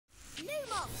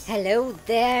Hello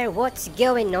there, what's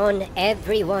going on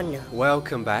everyone?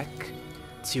 Welcome back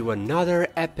to another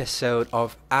episode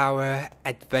of our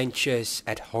adventures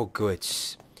at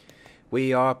Hogwarts.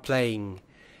 We are playing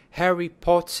Harry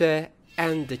Potter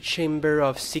and the Chamber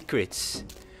of Secrets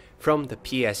from the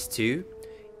PS2,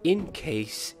 in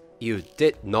case you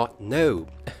did not know.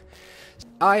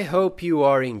 I hope you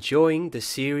are enjoying the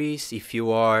series if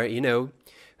you are,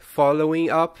 following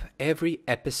up every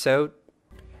episode.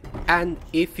 And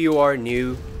if you are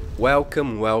new,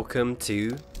 welcome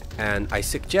too. And I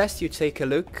suggest you take a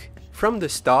look from the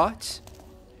start.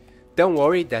 Don't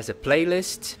worry, there's a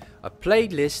playlist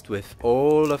with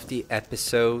all of the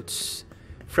episodes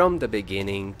from the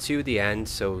beginning to the end,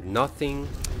 so nothing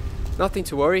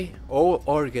to worry, all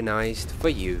organized for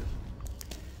you.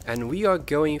 And we are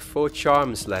going for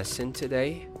charms lesson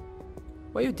today.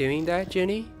 Why are you doing that,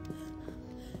 Ginny?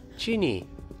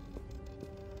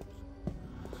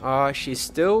 She's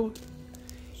still,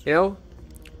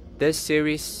 this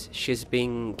series she's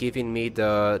been giving me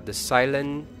the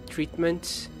silent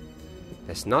treatment.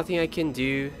 There's nothing I can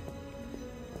do.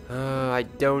 I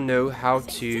don't know how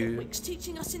to. Flitwick's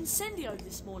teaching us Incendio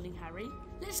this morning, Harry.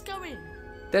 Let's go in.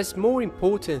 There's more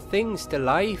important things to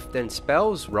life than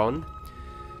spells, Ron.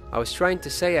 I was trying to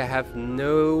say I have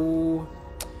no.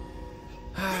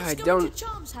 I don't. Into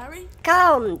charms, Harry.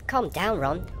 Calm down,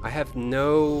 Ron. I have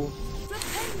no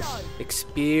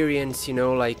experience,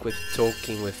 like with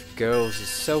talking with girls. It's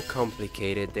so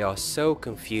complicated. They are so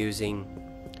confusing.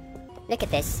 Look at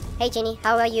this. Hey Jenny,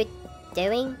 how are you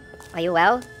doing? Are you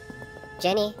well?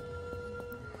 Jenny?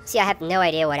 See, I have no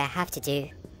idea what I have to do.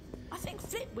 I think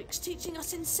Flitwick's teaching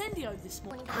us Incendio this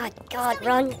morning. Oh God,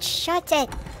 Ron, shut it!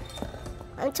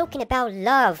 I'm talking about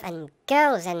love and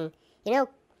girls and,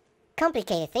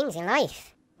 complicated things in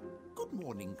life. Good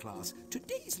morning, class.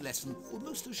 Today's lesson will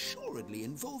most assuredly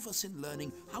involve us in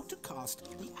learning how to cast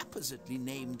the appositely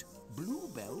named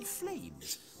Bluebell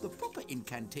Flames. The proper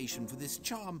incantation for this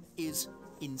charm is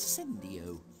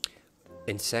Incendio.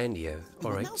 Incendio, alright. You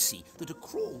will now see that a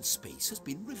crawl space has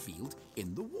been revealed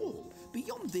in the wall.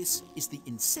 Beyond this is the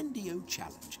Incendio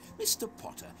challenge. Mr.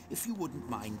 Potter, if you wouldn't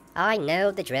mind. I know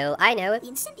the drill, I know it. The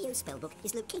Incendio spellbook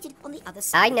is located on the other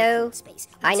side I know. of the crawl space.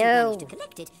 I Once you know. manage to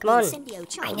collect it, Come on. the Incendio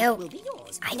charm I know. will be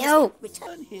yours. I You know. must return.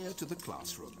 Turn here to the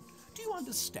classroom. Do you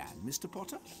understand, Mr.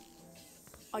 Potter?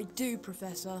 I do,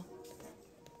 Professor.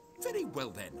 Very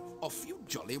well then. Off you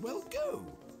jolly well go.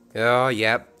 Oh,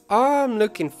 yep. I'm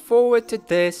looking forward to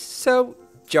this. So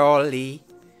jolly.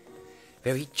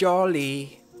 Very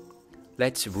jolly.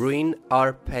 Let's ruin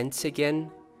our pants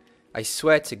again. I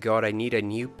swear to God, I need a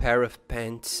new pair of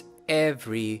pants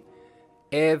every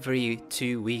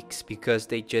 2 weeks because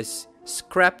they just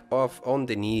scrap off on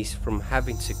the knees from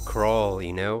having to crawl,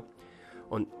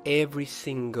 on every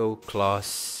single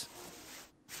class.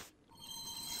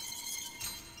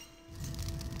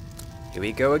 Here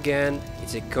we go again.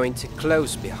 Is it going to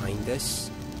close behind us?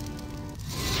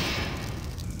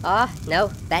 Oh,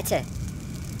 no, better.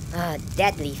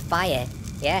 Deadly fire,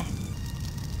 yeah.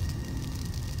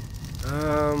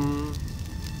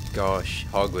 Gosh,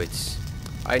 Hogwarts.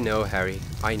 I know, Harry,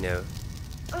 I know.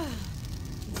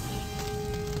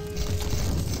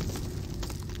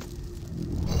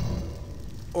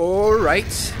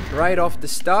 Alright, right off the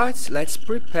start, let's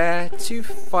prepare to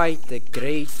fight the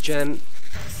great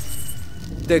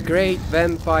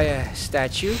vampire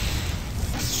statue.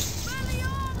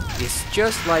 It's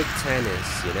just like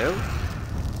tennis,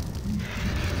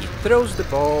 He throws the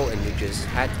ball and you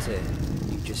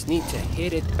just need to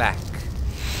hit it back.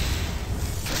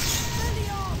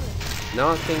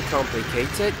 Nothing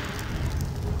complicated.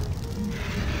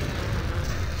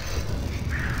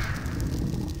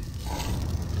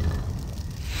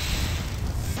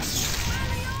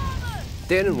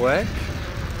 Didn't work.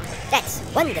 That's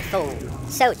wonderful.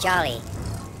 So jolly.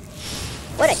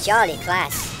 What a jolly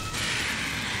class.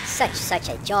 Such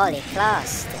a jolly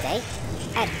class today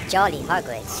at Jolly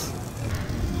Hogwarts.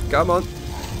 Come on.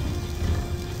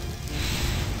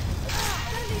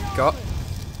 Go.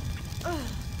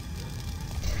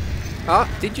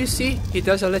 Did you see? He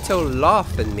does a little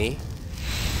laugh at me.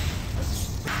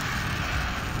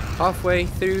 Halfway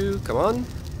through, come on.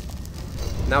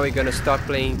 Now we're gonna start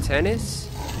playing tennis.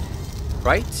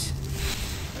 Right?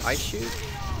 I shoot.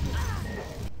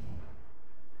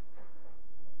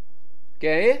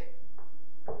 Okay.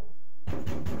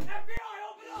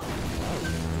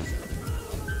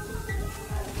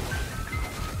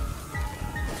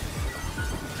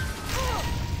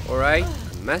 Alright,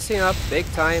 I'm messing up big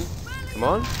time. Come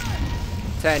on.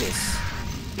 Tennis.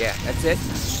 Yeah, that's it.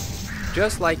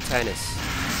 Just like tennis.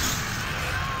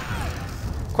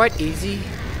 Quite easy.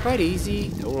 Quite easy.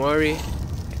 Don't worry.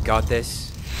 I got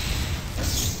this.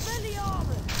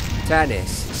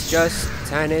 Tennis. It's just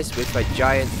tennis with a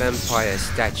giant vampire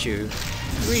statue.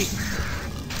 3.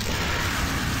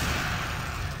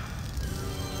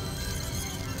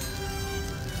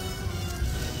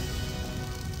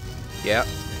 Yeah.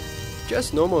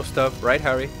 Just normal stuff, right,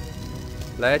 Harry?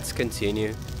 Let's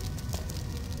continue.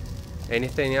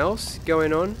 Anything else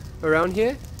going on around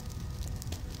here?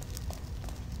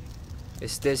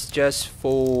 Is this just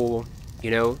for, you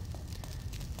know,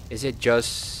 is it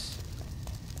just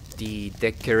the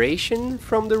decoration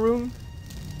from the room?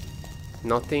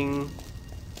 Nothing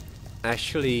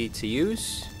actually to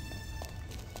use?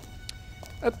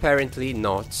 Apparently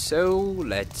not, so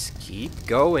let's keep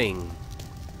going.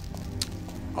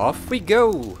 Off we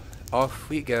go! Off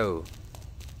we go!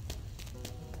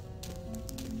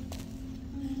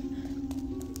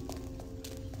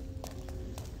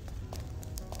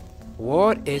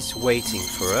 What is waiting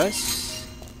for us?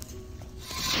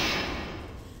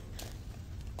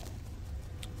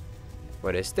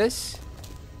 What is this?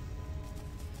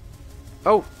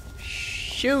 Oh,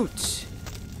 shoot!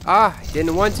 Ah, I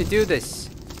didn't want to do this.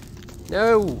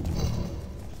 No.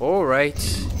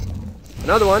 Alright.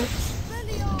 Another one.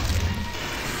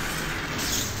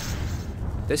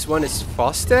 This one is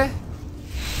faster?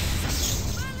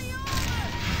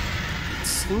 It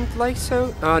seemed like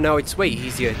so. Oh no, it's way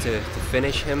easier to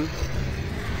finish him.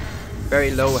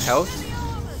 Very low health.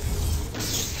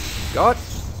 God.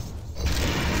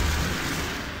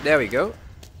 There we go.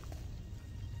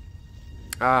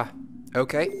 Ah,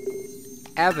 okay.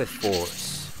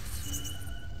 Everforce.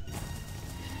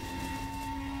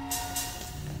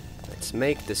 Let's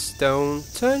make the stone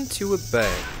turn to a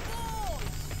bird.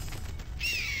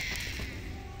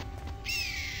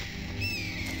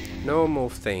 Normal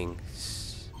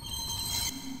things.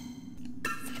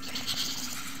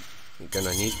 We're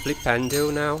gonna need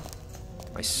Flipendo now.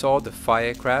 I saw the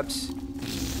fire crabs.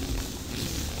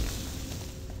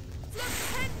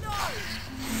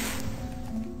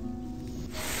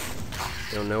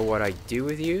 Don't know what I do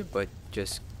with you, but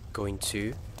just going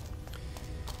to.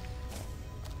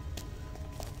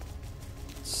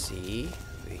 Let's see.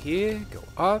 Over here, go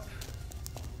up.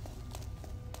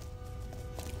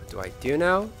 What do I do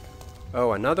now?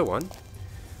 Oh, another one.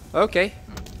 Okay.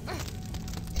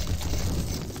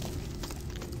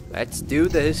 Let's do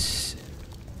this.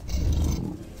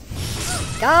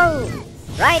 Go!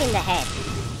 Right in the head.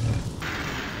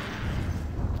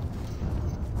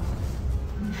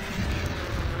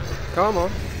 Come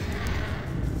on.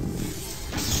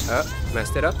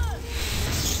 Messed it up.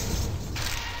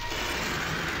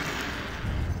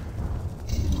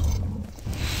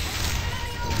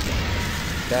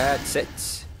 That's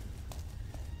it.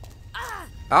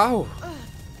 Ow!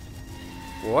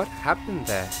 What happened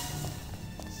there?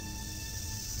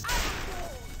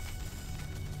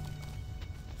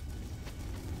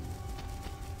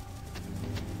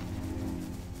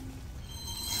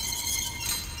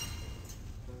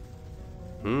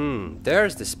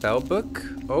 There's the spell book.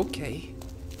 Okay.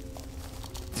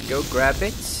 Let's go grab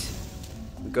it.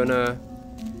 We're gonna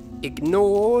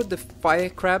ignore the fire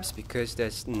crabs because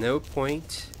there's no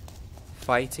point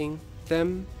fighting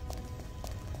them.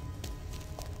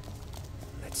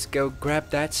 Let's go grab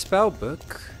that spell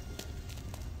book.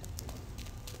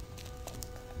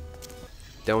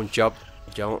 Don't jump.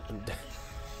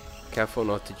 Careful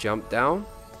not to jump down.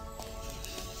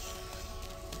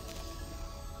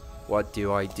 What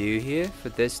do I do here for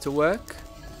this to work?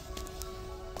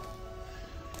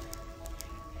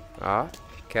 Ah,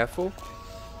 careful.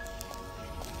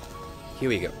 Here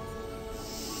we go.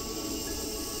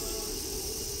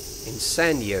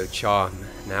 Incendio charm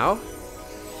now.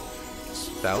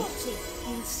 Spell.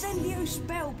 Incendio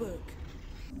spellbook.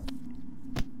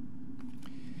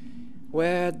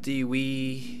 Where do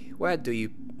we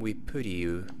put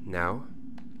you now?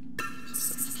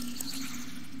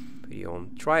 Put you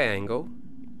on triangle.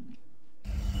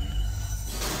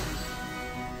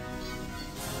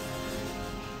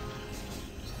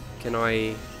 Can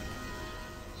I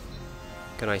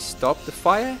stop the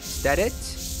fire? Is that it?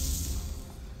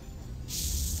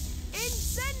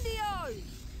 Incendio!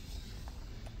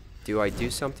 Do I do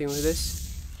something with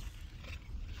this?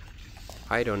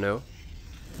 I don't know.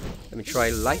 Let me try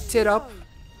light it up.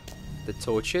 The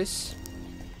torches.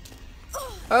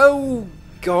 Oh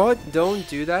God, don't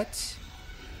do that.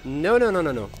 No. No.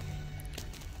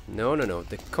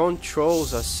 The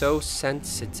controls are so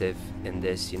sensitive in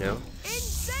this, you know.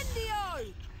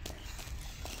 Incendio!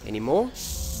 Any more?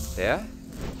 There.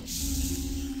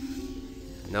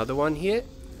 Another one here.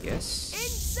 Yes.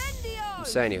 Incendio!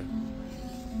 Incendio.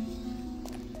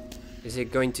 Is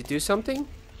it going to do something?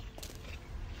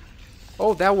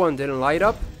 Oh, that one didn't light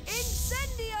up.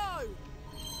 Incendio!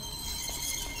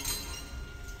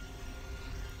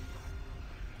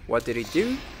 What did it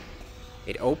do?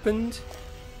 It opened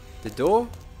the door.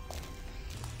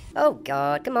 Oh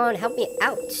god, come on, help me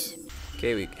out.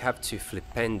 Okay, we have to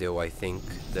flipendo, I think.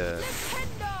 The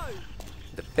Nintendo!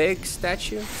 pig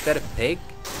statue? Is that a pig?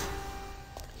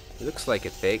 It looks like a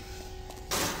pig.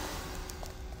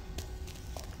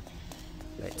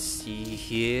 Let's see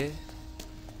here.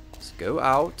 Let's go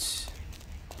out.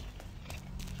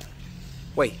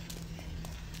 Wait.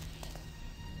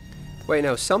 Wait,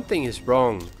 no, something is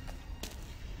wrong.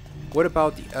 What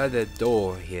about the other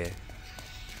door here?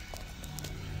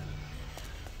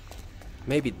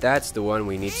 Maybe that's the one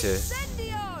we need to...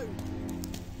 Incendio!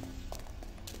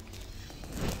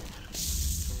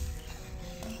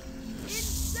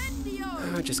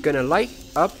 Incendio! I'm just gonna light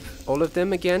up all of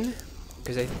them again,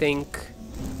 because I think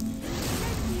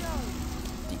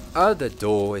the other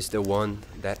door is the one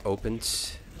that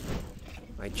opens.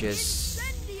 I just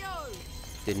Incendio!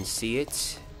 didn't see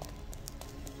it.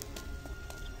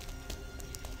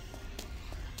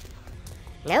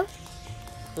 No?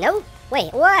 No?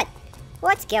 Wait, what?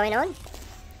 What's going on?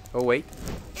 Oh wait,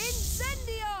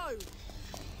 Incendio!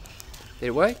 did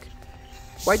it work?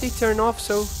 Why'd they turn off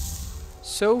so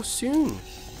soon?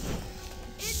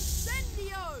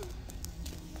 Incendio!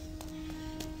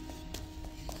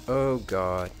 Oh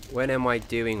god, what am I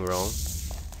doing wrong?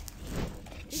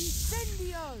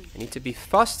 Incendio! I need to be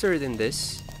faster than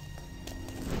this.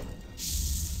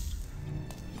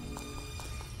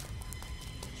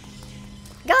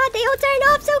 God, they all turned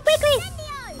off so quickly!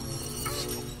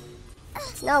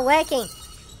 It's not working.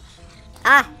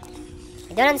 Ah!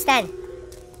 I don't understand.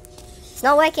 It's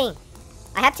not working.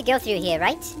 I have to go through here,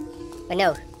 right? Or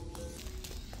no?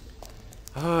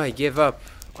 Oh, I give up.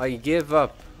 I give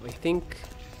up. I think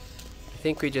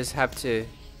we just have to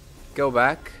go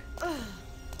back.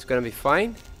 It's gonna be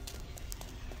fine.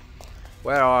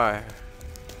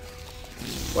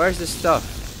 Where's the stuff?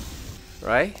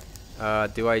 Right?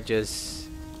 Do I just...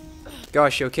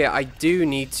 Gosh, okay, I do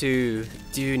need to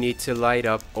light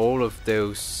up all of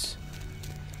those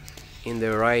in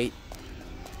the right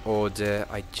order.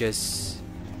 I just...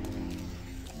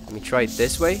 Let me try it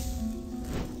this way.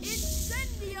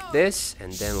 Incendio! This,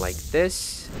 and then like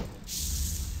this.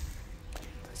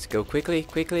 Let's go quickly.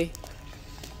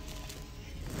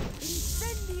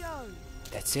 Incendio!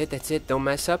 That's it, don't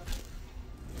mess up.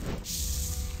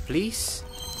 Please?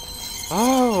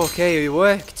 Oh, okay, it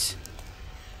worked.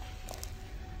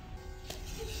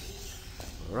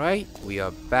 Right, we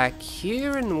are back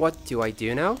here, and what do I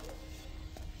do now?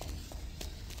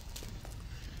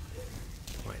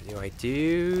 What do I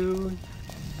do?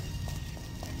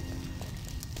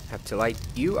 Have to light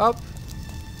you up?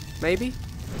 Maybe?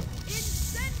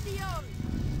 Incendio!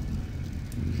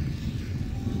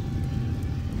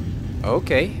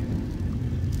 Okay.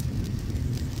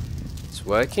 It's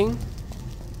working.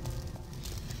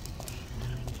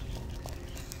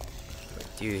 What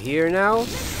do you hear now?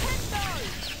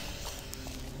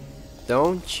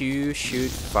 Don't you shoot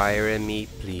fire at me,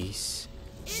 please.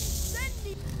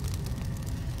 Incendio!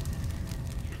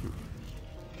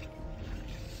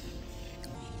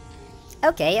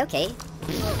 Okay.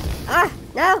 Ah,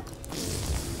 no!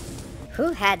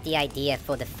 Who had the idea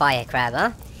for the fire crab,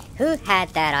 huh? Who had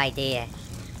that idea?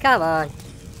 Come on.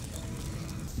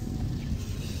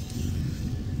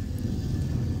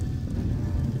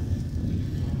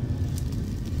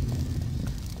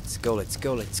 Let's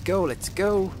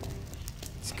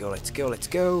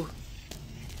go.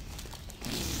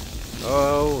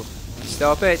 Oh,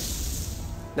 stop it.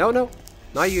 No,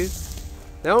 not you.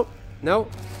 No.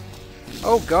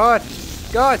 Oh God,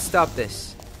 stop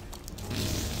this.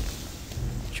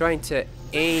 Trying to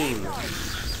aim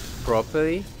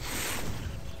properly.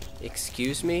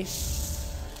 Excuse me.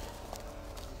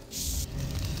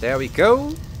 There we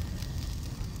go.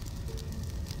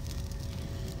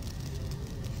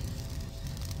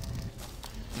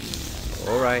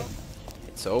 Alright,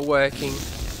 it's all working.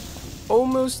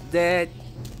 Almost dead.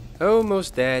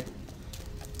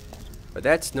 But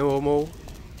that's normal.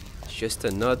 It's just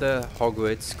another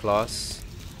Hogwarts class.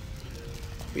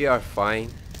 We are fine.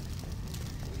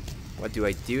 What do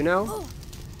I do now?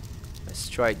 Let's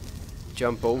try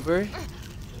jump over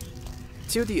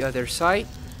to the other side.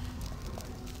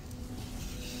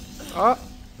 Oh,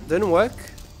 didn't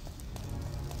work.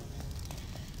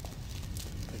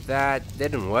 That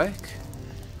didn't work.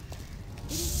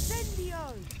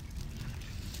 Incendio!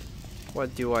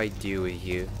 What do I do with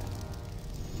you?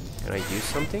 Can I do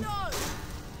something?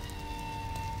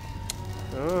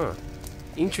 Oh,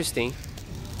 Interesting.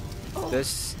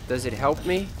 Does it help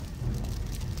me?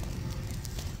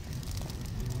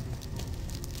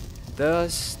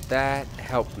 Does that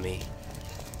help me?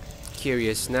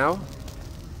 Curious now.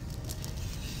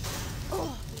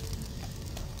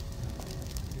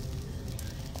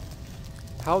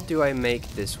 How do I make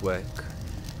this work?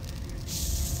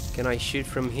 Can I shoot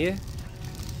from here?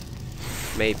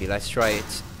 Maybe, let's try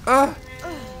it. Ah!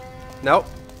 Nope,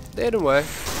 didn't work.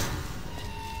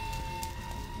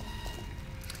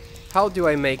 How do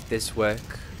I make this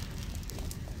work?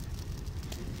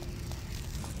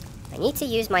 I need to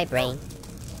use my brain.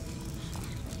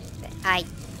 But I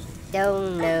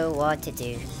don't know what to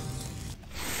do.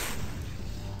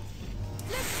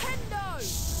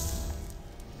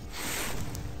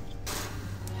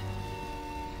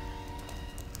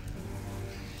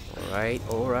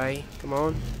 Alright, come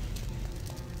on.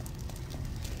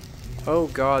 Oh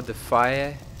god, the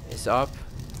fire is up.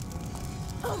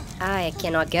 I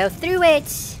cannot go through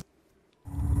it.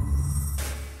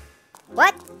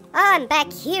 What? Ah, I'm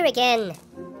back here again.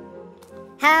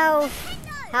 How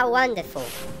wonderful.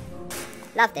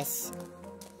 Love this.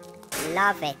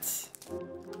 Love it.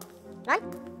 Run.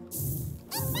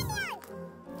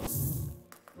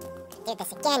 Do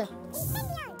this again.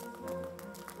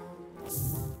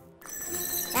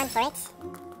 Run for it.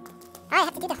 I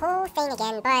have to do the whole thing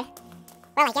again, but...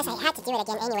 Well, I guess I had to do it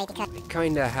again anyway because... I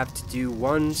kinda have to do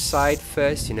one side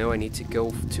first, you know, I need to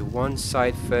go to one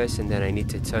side first and then I need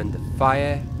to turn the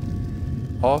fire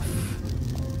off.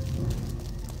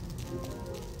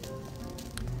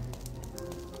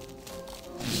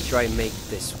 Let's try and make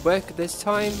this work this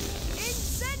time.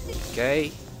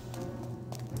 Okay.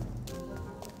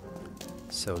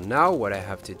 So now what I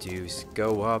have to do is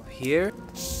go up here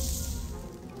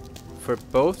for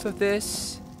both of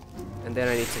this, and then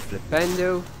I need to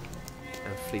flipendo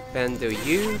and flipendo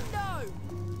you.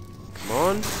 Come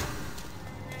on.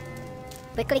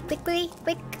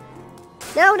 Quick.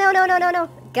 No.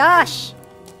 Gosh.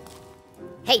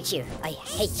 Hate you. I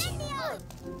hate you.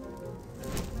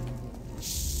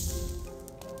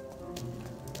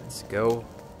 Let's go.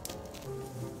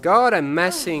 God, I'm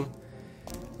messing.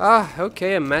 Ah,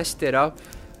 okay, I messed it up.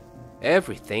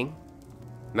 Everything.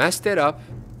 Messed it up.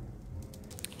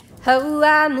 Oh,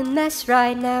 I'm a mess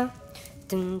right now.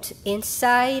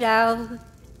 Inside out.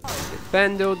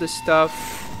 Flipendo the stuff.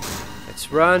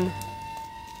 Let's run.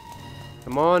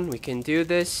 Come on, we can do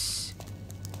this.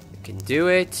 We can do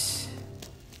it.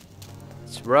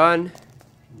 Let's run.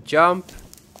 Jump.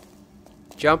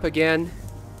 Jump again.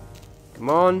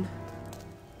 Come on.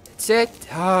 That's it.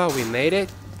 Ah, we made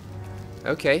it.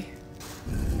 Okay.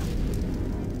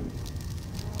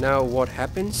 Now what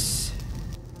happens?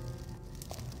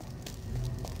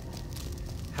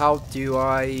 How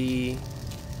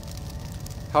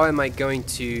am I going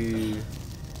to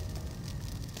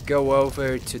go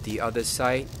over to the other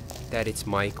side? That is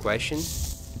my question.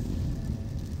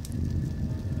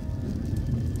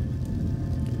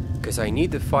 Because I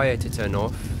need the fire to turn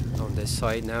off on this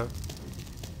side now.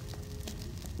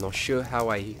 Not sure how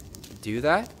I do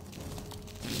that.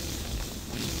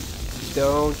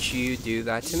 Don't you do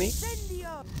that to me.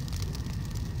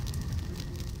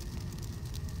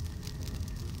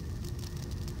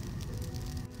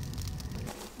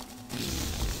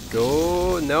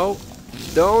 Go, no.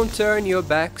 Don't turn your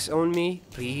backs on me,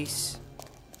 please.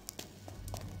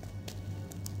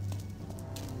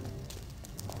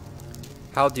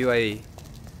 How do I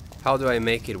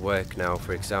make it work now?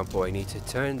 For example, I need to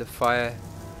turn the fire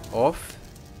off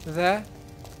there.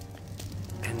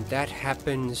 And that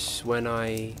happens when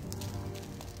I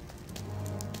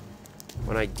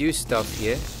do stuff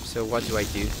here. So what do I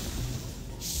do?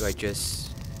 Do I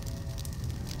just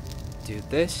do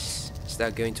this? Is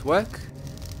that going to work?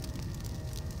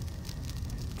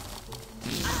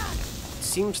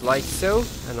 Seems like so,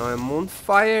 and I'm on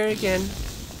fire again.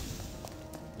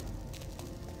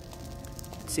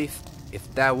 Let's see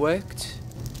if that worked.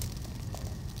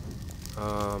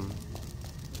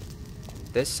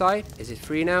 This side, is it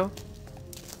free now?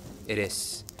 It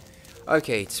is.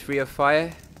 Okay, it's free of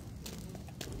fire.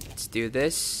 Let's do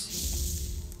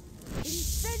this.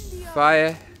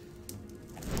 Fire.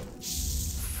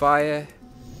 Fire.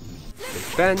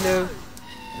 Flipendo.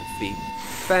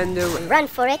 Flipendo. Run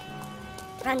for it.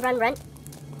 Run.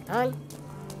 On.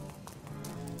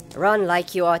 Run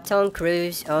like you are Tom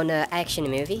Cruise on an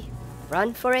action movie.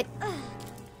 Run for it.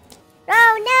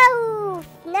 Oh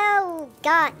no! No,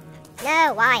 God.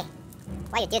 No, why?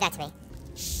 Why you do that to me?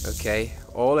 Okay,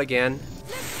 all again.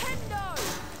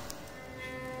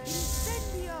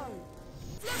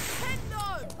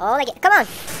 All again. Come on.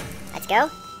 Let's go.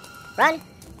 Run.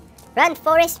 Run,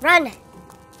 Forrest, run! And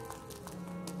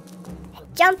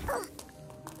jump!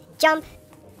 Jump!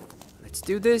 Let's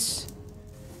do this.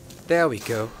 There we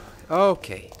go.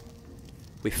 Okay.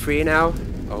 We free now?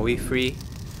 Are we free?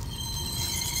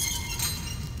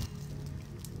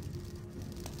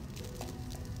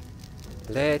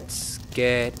 Let's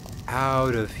get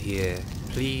out of here,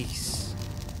 please.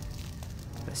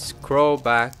 Let's scroll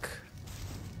back.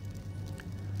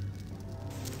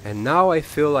 And now I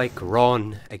feel like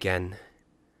Ron again.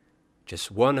 Just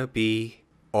wanna be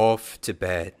off to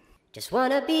bed. Just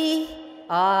wanna be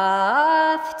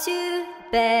off to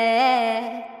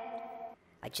bed.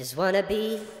 I just wanna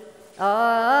be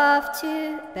off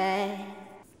to bed.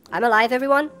 I'm alive,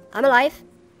 everyone. I'm alive.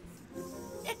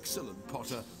 Excellent,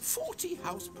 Potter. 40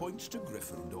 house points to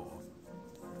Gryffindor.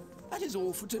 That is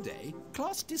all for today.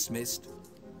 Class dismissed.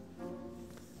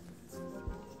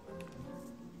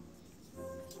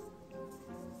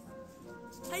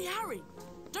 Hey Harry,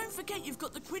 don't forget you've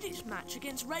got the Quidditch match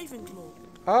against Ravenclaw.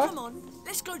 Huh? Come on,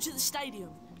 let's go to the stadium.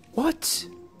 What?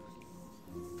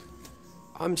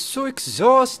 I'm so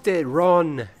exhausted,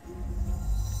 Ron.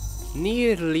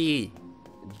 Nearly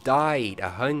died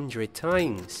 100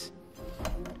 times.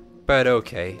 But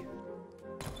okay.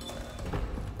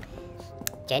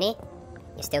 Jenny,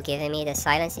 you still giving me the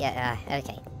silence? Yeah,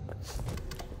 okay.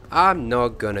 I'm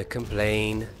not gonna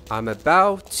complain. I'm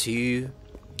about to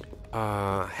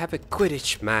have a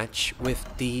Quidditch match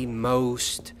with the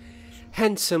most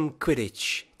handsome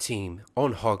Quidditch team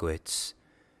on Hogwarts.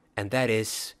 And that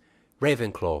is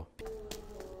Ravenclaw.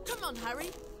 Come on, Harry.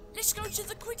 Let's go to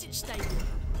the Quidditch stadium.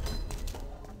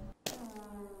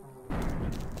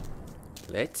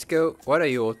 Let's go. What are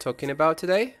you all talking about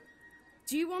today?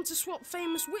 Do you want to swap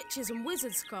famous witches and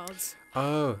wizards cards?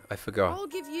 Oh, I forgot. I'll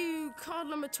give you card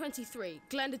number 23,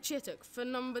 Glenda Chittock, for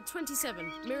number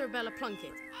 27, Mirabella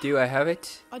Plunkett. Do I have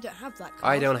it? I don't have that card.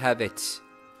 I don't have it.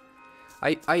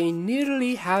 I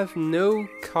nearly have no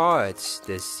cards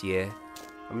this year.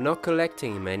 I'm not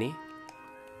collecting many.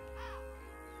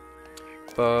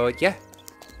 But yeah.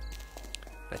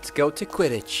 Let's go to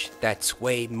Quidditch. That's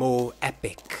way more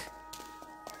epic.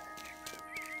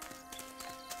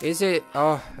 Is it?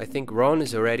 Oh, I think Ron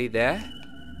is already there.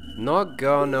 Not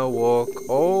gonna walk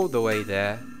all the way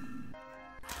there.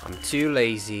 I'm too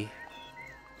lazy.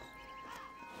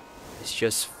 Let's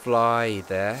just fly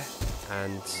there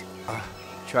and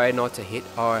try not to hit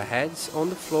our heads on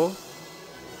the floor.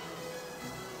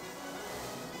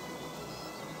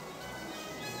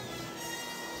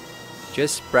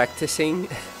 Just practicing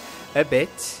a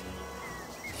bit.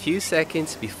 A few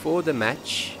seconds before the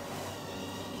match.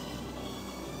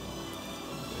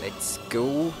 Let's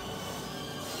go.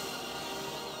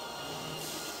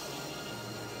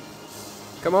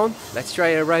 Come on, let's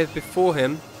try to arrive before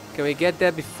him. Can we get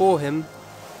there before him?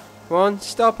 Come on,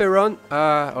 stop it, Ron.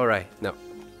 Alright, no.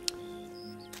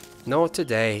 Not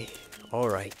today.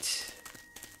 Alright.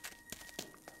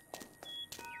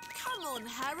 Come on,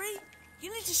 Harry.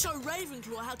 You need to show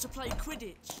Ravenclaw how to play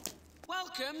Quidditch.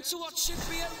 Welcome to what should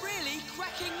be a really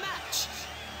cracking match.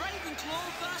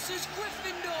 Ravenclaw versus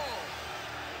Gryffindor.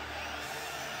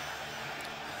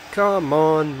 Come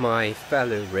on, my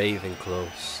fellow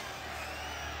Ravenclaws.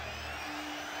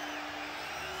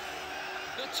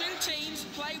 The two teams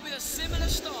play with a similar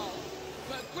style,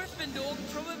 but Gryffindor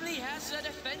probably has a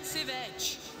defensive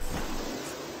edge.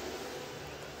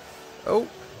 Oh.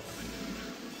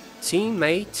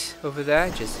 Teammate over there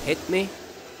just hit me.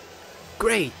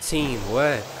 Great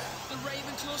teamwork. The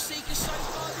Ravenclaw Seeker so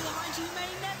far behind he may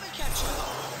never catch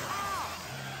up. Ah!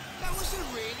 That was a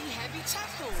really heavy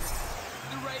tackle.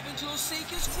 The Ravenclaw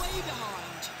Seeker's way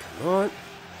behind. Come on.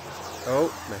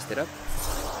 Oh, messed it up.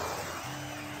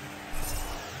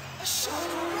 A shot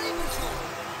from Ravenclaw.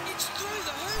 It's through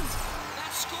the hoop.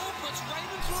 That score puts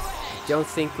Ravenclaw ahead. Don't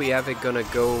think we ever gonna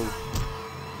go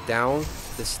down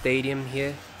the stadium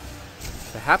here.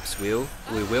 Perhaps we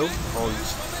will on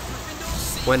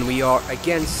when we are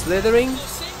against Slytherin.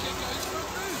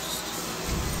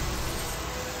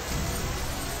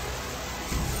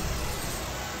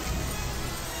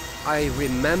 I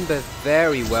remember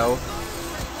very well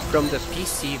from the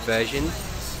PC version,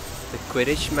 the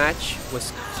Quidditch match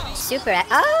was Super.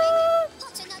 Oh!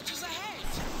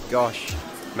 gosh,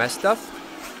 messed up.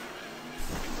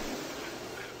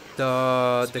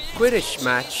 The Quidditch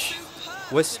match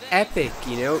was epic,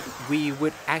 you know. We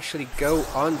would actually go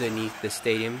underneath the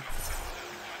stadium.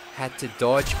 Had to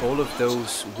dodge all of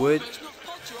those wood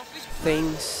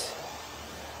things.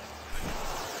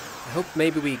 I hope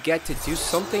maybe we get to do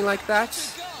something like that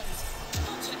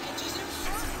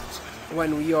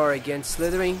when we are against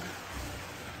Slytherin.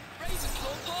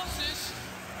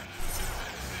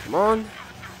 Come on.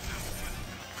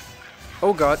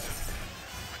 Oh god.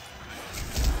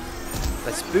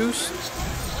 Let's boost.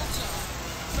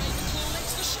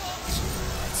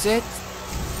 That's it.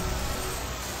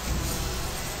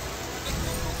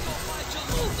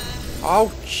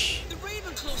 Ouch. The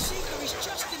Ravenclaw Seeker is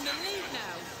just in the lead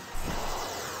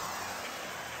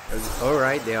now.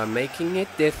 Alright, they are making it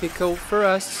difficult for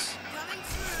us. Running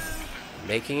through.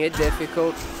 Making it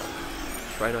difficult.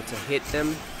 Try not to hit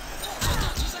them.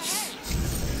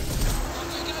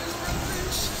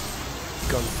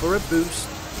 Gone for a boost.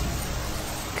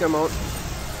 Come on.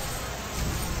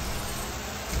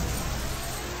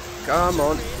 Come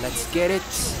on, let's get it.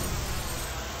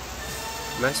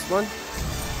 Last one.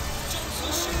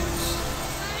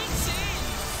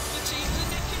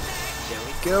 There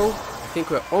we go. I think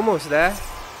we're almost there.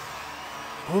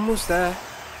 Almost there.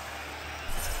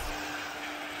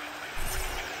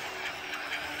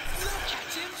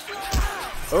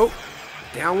 Oh,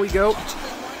 down we go.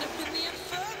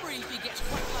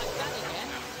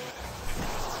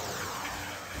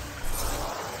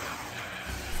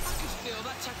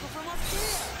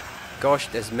 Gosh,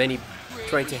 there's many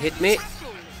trying to hit me.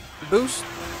 Boost.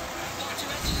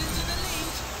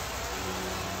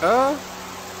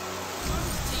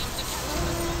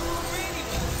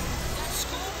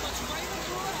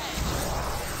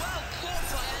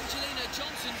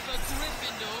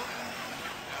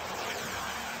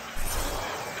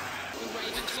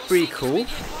 Pretty cool.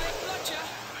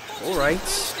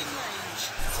 Alright.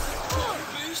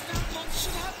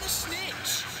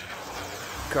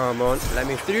 Come on, let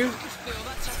me through.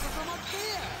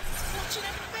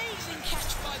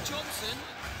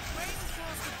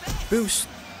 Boost.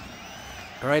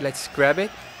 Alright, let's grab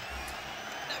it.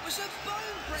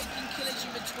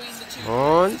 Come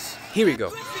on. Here we go.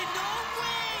 They'll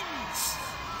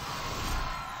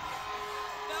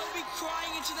be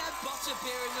crying into their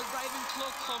butterbeer in the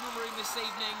Ravenclaw common room this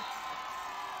evening.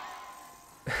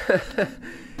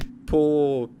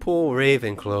 Poor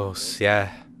Ravenclaws,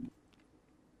 yeah.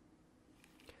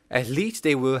 At least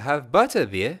they will have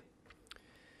butterbeer.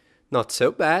 Not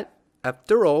so bad,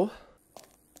 after all.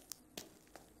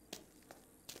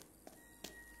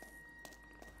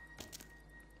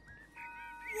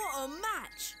 What a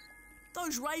match!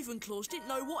 Those Ravenclaws didn't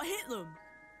know what hit them.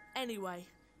 Anyway,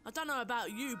 I don't know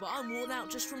about you, but I'm worn out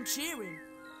just from cheering.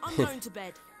 I'm going to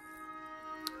bed.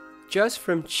 Just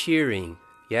from cheering,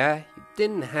 yeah? You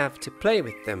didn't have to play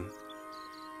with them.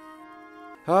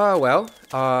 Well,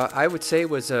 I would say it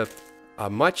was a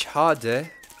much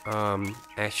harder,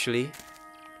 actually.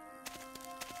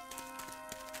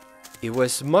 It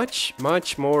was much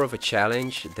more of a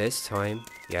challenge this time,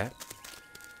 yeah.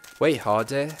 Way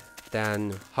harder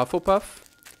than Hufflepuff,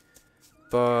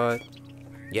 but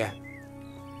yeah.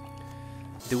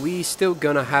 Do we still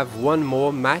gonna have one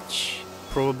more match,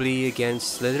 probably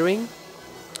against Slytherin?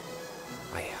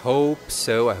 I hope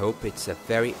so. I hope it's a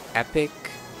very epic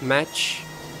match.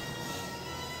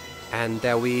 And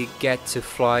that we get to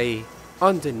fly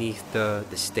underneath the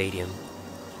stadium.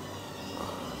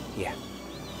 Yeah.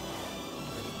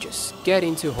 Let me just get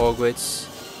into Hogwarts.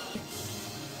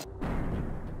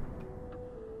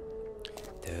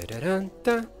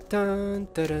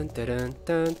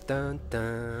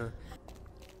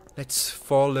 Let's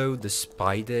follow the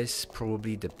spiders,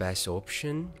 probably the best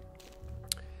option.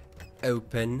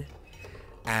 Open.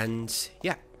 And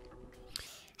yeah.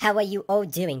 How are you all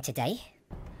doing today?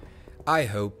 I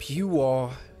hope you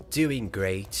are doing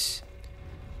great.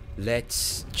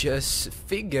 Let's just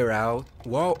figure out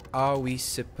what are we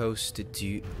supposed to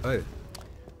do. Oh,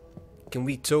 can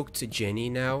we talk to Jenny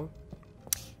now?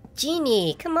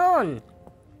 Jeannie, come on!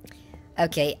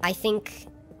 Okay, I think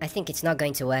it's not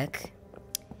going to work.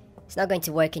 It's not going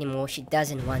to work anymore. She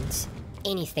doesn't want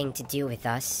anything to do with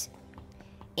us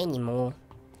anymore.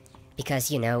 Because,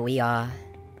 you know, we are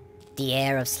the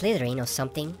heir of Slytherin or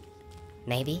something.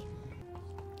 Maybe.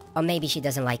 Or maybe she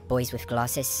doesn't like boys with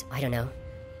glasses. I don't know.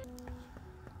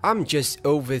 I'm just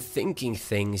overthinking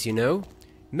things, you know?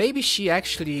 Maybe she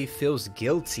actually feels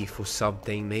guilty for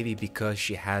something. Maybe because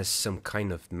she has some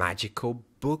kind of magical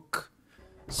book.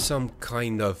 Some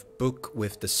kind of book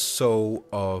with the soul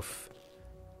of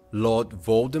Lord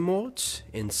Voldemort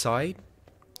inside.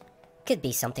 Could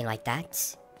be something like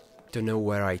that. Don't know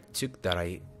where I took that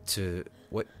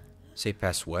what? Say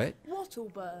past what?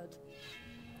 Wattlebird.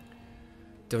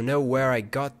 Don't know where I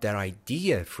got that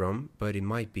idea from, but it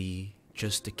might be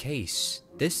just the case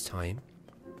this time.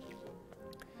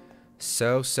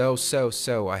 So,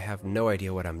 I have no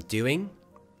idea what I'm doing.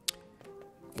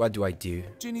 What do I do?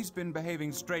 Ginny's been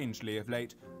behaving strangely of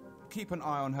late. Keep an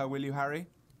eye on her, will you, Harry?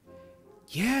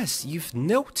 Yes, you've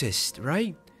noticed,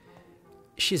 right?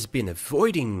 She's been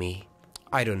avoiding me.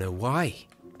 I don't know why.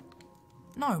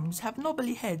 Gnomes have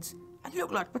knobbly heads and look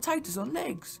like potatoes on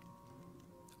legs.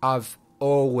 I've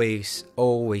always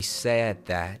said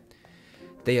that.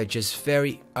 They are just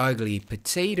very ugly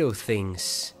potato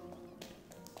things.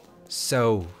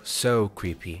 So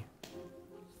creepy.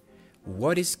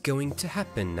 What is going to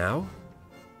happen now?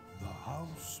 The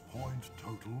house point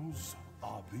totals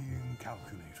are being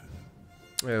calculated.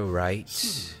 Oh,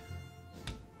 right.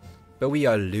 But we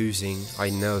are losing,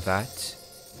 I know that.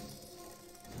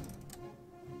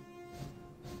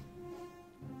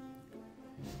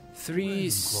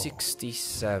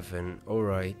 $367.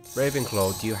 Alright.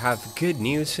 Ravenclaw, do you have good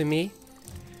news for me?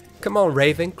 Come on,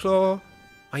 Ravenclaw.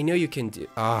 I know you can do...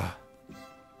 Hufflepuff.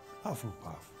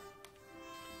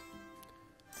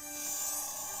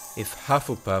 If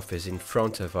Hufflepuff is in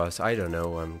front of us, I don't know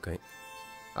where I'm going...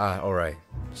 alright.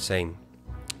 Same.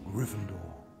 Gryffindor.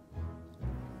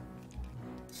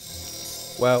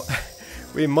 Well,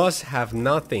 we must have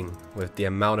nothing with the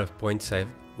amount of points I've...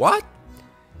 What?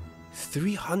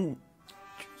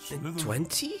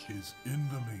 320? Is in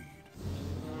the lead.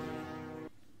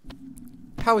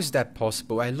 How is that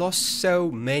possible? I lost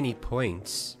so many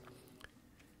points.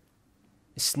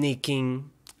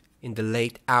 Sneaking in the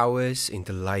late hours in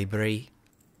the library.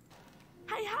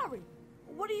 Hey, Harry,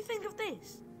 what do you think of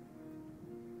this?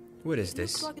 What is It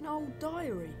this? looks like an old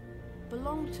diary.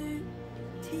 Belonged to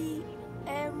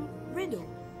T.M. Riddle.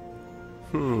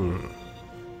 I know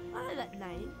that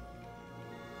name.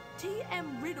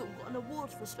 T.M. Riddle got an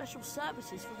award for special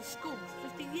services for the school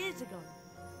 50 years ago.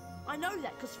 I know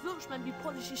that because Filch made me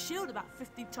polish his shield about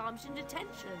 50 times in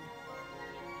detention.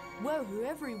 Well,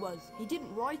 whoever he was, he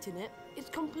didn't write in it. It's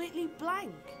completely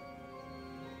blank.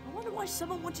 I wonder why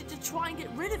someone wanted to try and get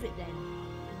rid of it then.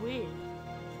 Weird.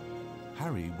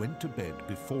 Harry went to bed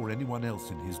before anyone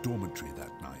else in his dormitory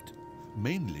that night,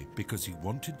 mainly because he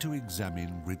wanted to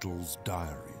examine Riddle's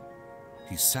diary.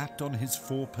 He sat on his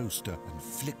four-poster and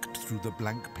flicked through the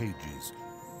blank pages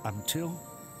until...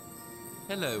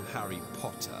 Hello, Harry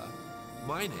Potter.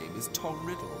 My name is Tom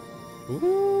Riddle.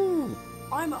 Ooh!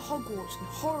 I'm at Hogwarts and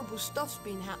horrible stuff's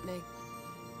been happening.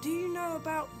 Do you know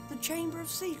about the Chamber of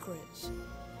Secrets?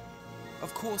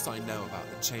 Of course I know about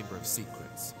the Chamber of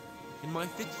Secrets. In my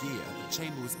 5th year, the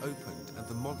chamber was opened and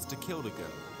the monster killed a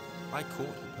girl. I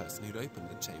caught the person who'd opened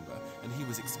the chamber and he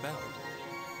was expelled.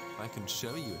 I can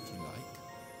show you if you like.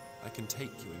 I can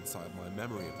take you inside my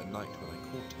memory of the night when I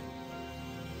caught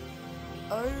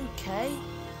him. Okay.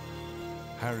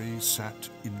 Harry sat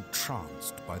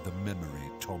entranced by the memory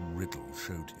Tom Riddle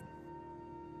showed him.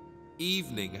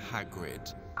 Evening,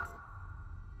 Hagrid.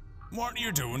 What are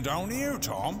you doing down here,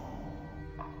 Tom?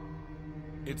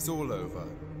 It's all over.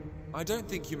 I don't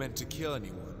think you meant to kill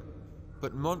anyone,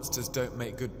 but monsters don't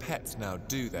make good pets now,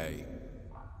 do they?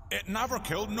 It never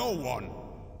killed no one.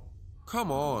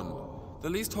 Come on. The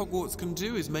least Hogwarts can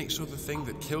do is make sure the thing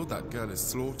that killed that girl is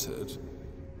slaughtered.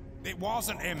 It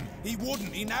wasn't him. He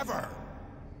wouldn't. He never.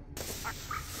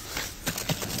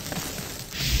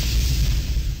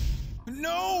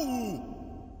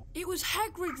 No! It was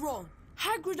Hagrid, Ron.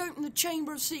 Hagrid opened the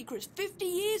Chamber of Secrets 50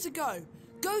 years ago.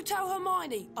 Go tell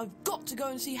Hermione. I've got to go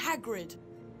and see Hagrid.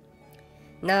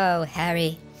 No,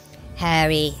 Harry.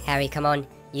 Harry, come on.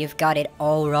 You've got it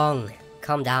all wrong.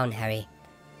 Calm down, Harry.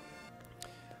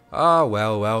 Ah,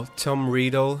 well, Tom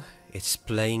Riddle is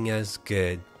playing us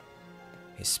good.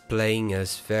 He's playing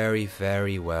us very,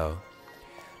 very well.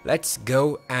 Let's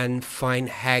go and find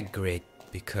Hagrid,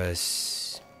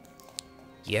 because...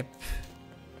 Yep.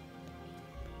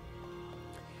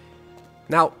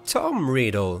 Now, Tom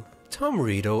Riddle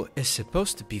is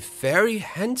supposed to be very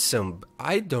handsome.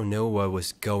 I don't know what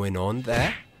was going on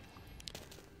there.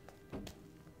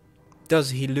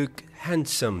 Does he look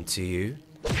handsome to you?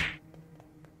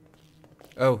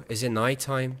 Oh, is it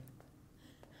nighttime?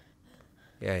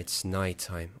 Yeah, it's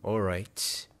nighttime.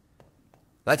 Alright.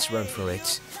 Let's run through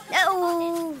it.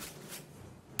 No!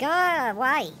 God,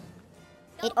 why?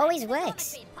 It always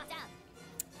works.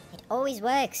 It always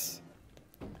works.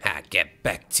 Get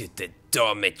back to the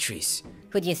dormitories.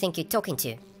 Who do you think you're talking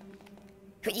to?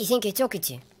 Who do you think you're talking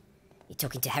to? You're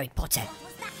talking to Harry Potter.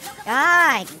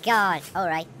 Ah, God. All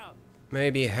right.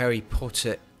 Maybe Harry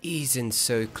Potter isn't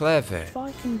so clever. If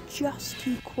I can just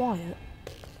keep quiet.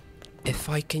 If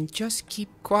I can just keep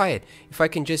quiet. If I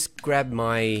can just grab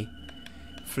my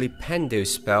Flipendo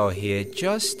spell here.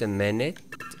 Just a minute.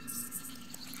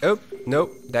 Oh,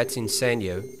 nope. That's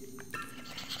Incendio.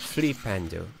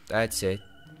 Flipendo. That's it.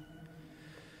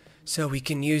 So we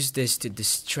can use this to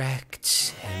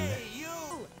distract him.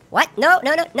 What? No.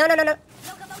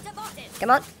 Come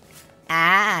on.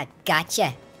 Ah,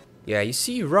 gotcha. Yeah, you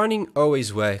see, running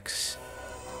always works.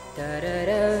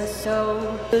 Da-da-da,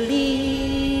 so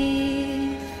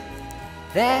believe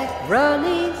that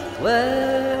running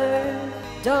works.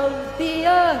 Don't be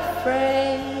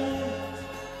afraid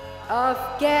of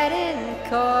getting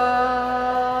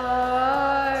caught.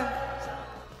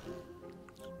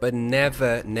 But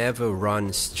never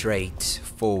run straight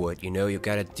forward, you know, you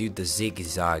gotta do the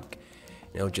zigzag.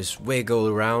 You know, just wiggle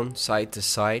around side to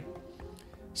side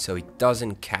so it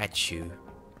doesn't catch you.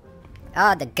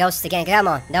 Oh, the ghost again. Come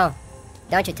on. No.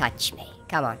 Don't you touch me.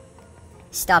 Come on.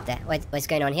 Stop that. What's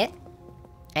going on here?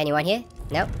 Anyone here?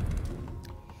 No.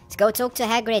 Let's go talk to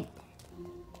Hagrid.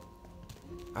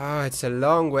 Ah, it's a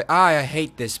long way. Ah, I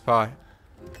hate this part.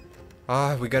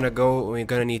 Ah, we're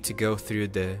gonna need to go through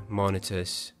the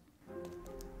monitors.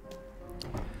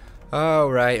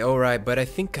 Alright, but I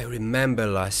think I remember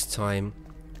last time.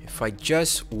 If I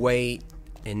just wait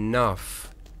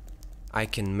enough, I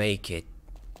can make it.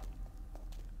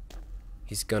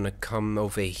 He's gonna come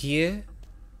over here.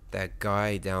 That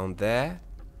guy down there.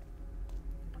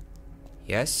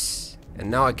 Yes,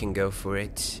 and now I can go for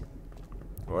it.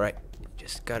 Alright,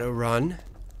 just gotta run.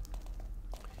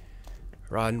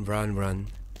 Run.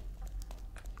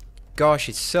 Gosh,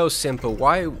 it's so simple.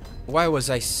 Why was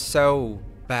I so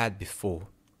bad before?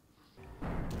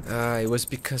 It was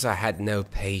because I had no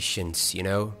patience, you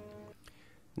know?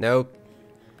 No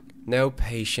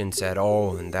patience at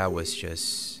all, and that was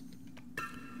just...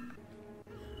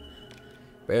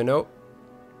 But no.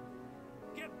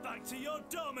 Get back to your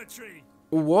dormitory.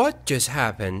 What just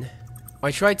happened?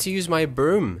 I tried to use my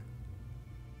broom.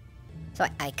 So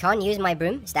I can't use my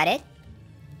broom? Is that it?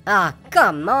 Ah, oh,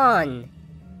 come on!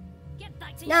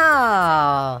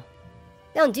 No!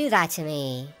 Don't do that to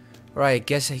me. Right, I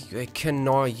guess I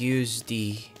cannot use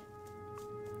the...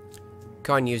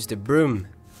 Can't use the broom.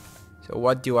 So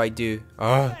what do I do?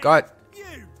 Oh, God!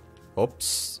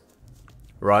 Oops.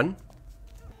 Run.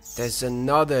 There's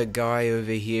another guy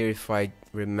over here if I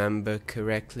remember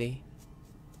correctly.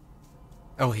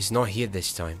 Oh, he's not here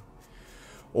this time.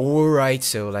 Alright,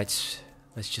 so let's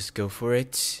just go for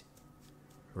it.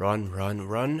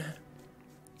 Run.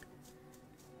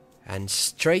 And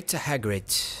straight to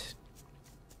Hagrid.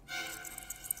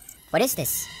 What is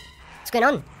this? What's going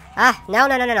on? Ah, no.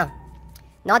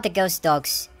 Not the ghost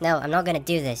dogs. No, I'm not gonna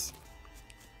do this.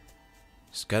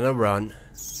 Just gonna run.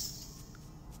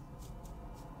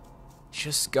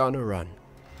 Just gonna run.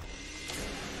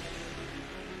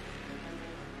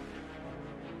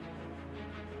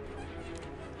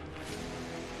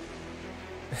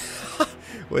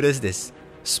 What is this?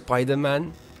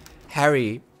 Spider-Man?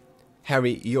 Harry,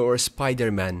 you're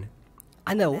Spider-Man.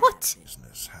 I'm a what?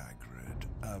 Business, Hagrid.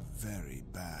 A very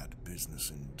bad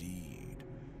business indeed.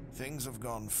 Things have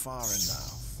gone far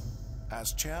enough.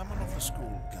 As chairman of the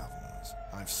school governors,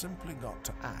 I've simply got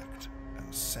to act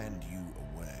and send you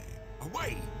away.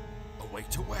 Away? Away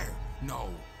to where? No,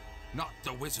 not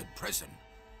the wizard prison.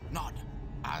 Not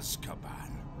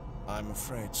Azkaban. I'm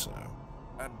afraid so.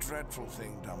 A dreadful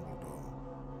thing, Dumbledore.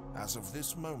 As of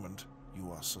this moment,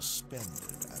 you are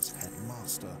suspended as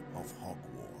headmaster of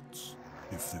Hogwarts.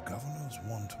 If the governors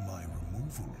want my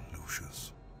removal,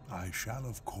 Lucius, I shall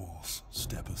of course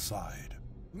step aside.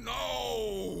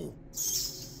 No!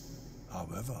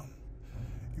 However,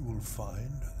 you will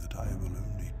find that I will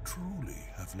only truly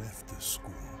have left this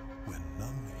school when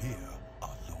none here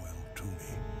are loyal to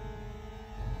me.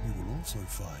 You will also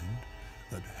find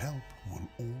that help will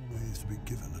always be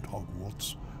given at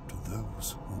Hogwarts to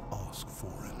those who ask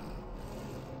for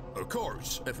it. Of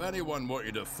course, if anyone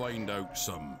wanted to find out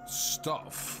some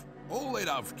stuff, all they'd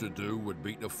have to do would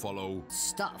be to follow...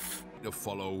 Stuff? To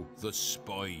follow the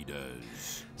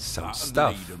spiders. Some That'd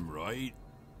stuff. lead 'em right.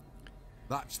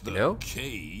 That's the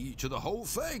key to the whole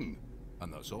thing.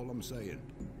 And that's all I'm saying.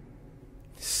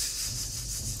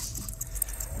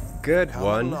 Good Come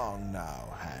one. along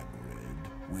now, Hagrid.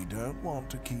 We don't want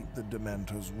to keep the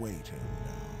Dementors waiting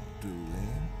now, do we?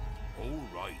 All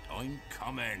right, I'm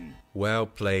coming. Well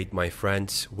played, my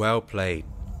friends. Well played.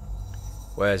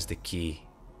 Where's the key?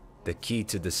 The key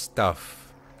to the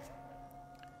stuff.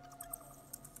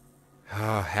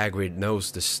 Ah, Hagrid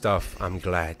knows the stuff. I'm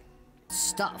glad.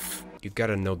 Stuff? You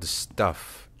gotta know the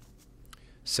stuff.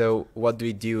 So, what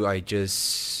do? I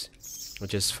just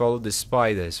follow the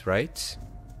spiders, right?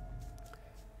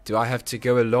 Do I have to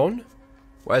go alone?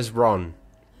 Where's Ron?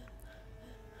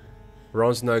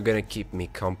 Ron's not gonna keep me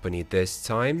company this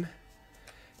time.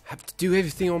 I have to do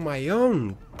everything on my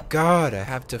own. God, I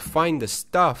have to find the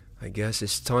stuff. I guess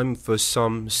it's time for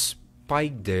some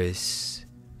spiders.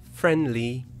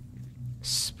 Friendly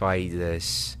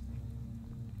spiders.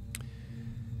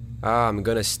 I'm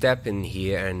gonna step in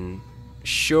here and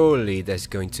surely there's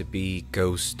going to be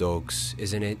ghost dogs,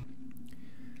 isn't it?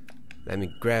 Let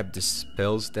me grab the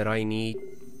spells that I need.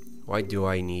 What do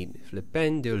I need?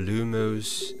 Flipendo,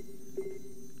 Lumos.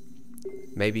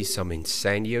 Maybe some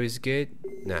Incendio is good?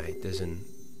 Nah, it doesn't.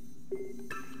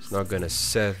 It's not gonna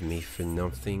serve me for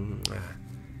nothing.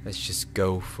 Let's just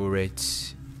go for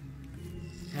it.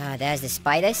 There's the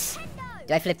spiders.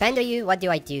 Do I flipendo you? What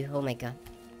do I do? Oh my god.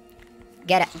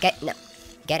 Get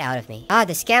out of me.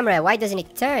 This camera, why doesn't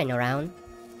it turn around?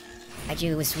 I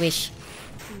just wish.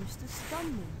 Seems to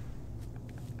stun me.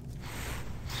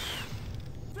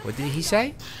 What did he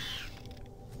say?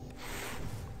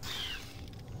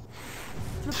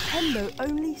 Flipendo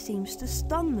only seems to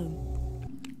stun them.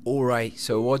 Alright,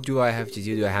 so what do I have to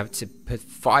do? Do I have to put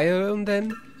fire on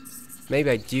them?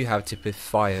 Maybe I do have to put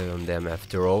fire on them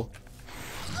after all.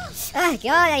 God,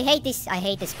 I hate this. I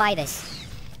hate the spiders.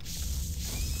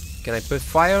 Can I put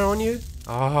fire on you?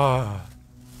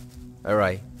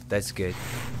 Alright, that's good.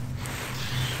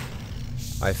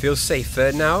 I feel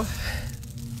safer now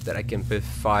that I can put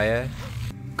fire.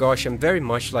 Gosh, I'm very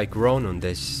much like Ron on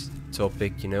this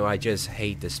topic, you know, I just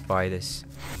hate the spiders.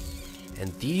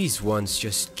 And these ones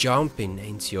just jumping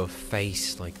into your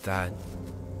face like that.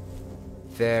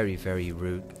 Very, very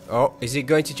rude. Oh, is it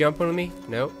going to jump on me?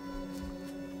 No.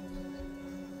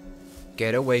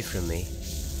 Get away from me.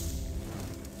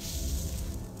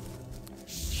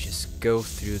 Just go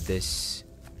through this.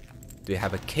 Do you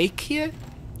have a cake here?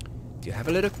 Do you have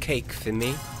a little cake for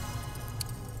me?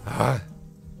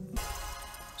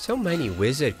 So many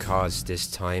wizard cards this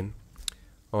time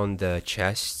on the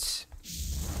chests.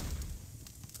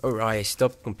 Alright,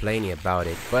 stop complaining about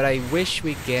it, but I wish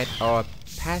we get our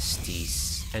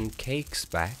pasties and cakes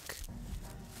back.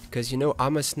 Because you know,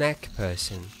 I'm a snack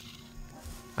person.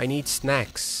 I need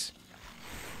snacks.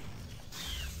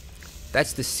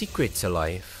 That's the secret to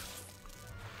life.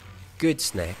 Good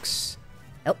snacks.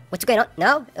 Oh, what's going on?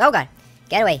 No? Oh god.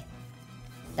 Get away.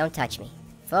 Don't touch me.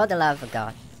 For the love of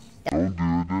God. Don't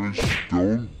do this.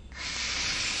 Don't.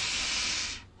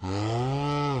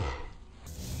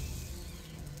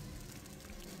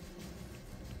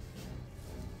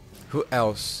 Who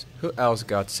else? Who else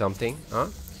got something? Huh?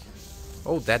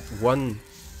 Oh, that one.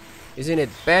 Isn't it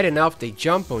bad enough they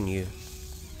jump on you?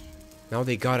 Now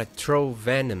they gotta throw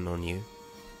venom on you.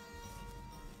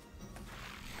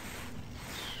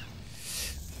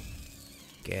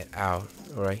 Get out.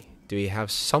 Alright. Do we have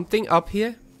something up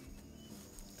here?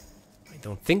 I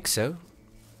don't think so.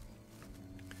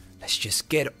 Let's just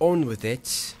get on with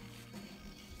it.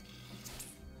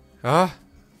 Oh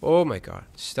my god.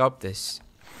 Stop this.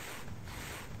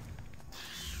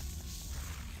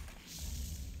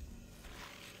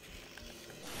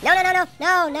 No.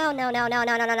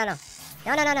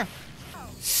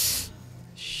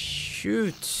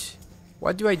 Shoot.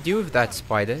 What do I do with that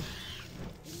spider?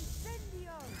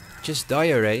 Just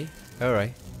die already.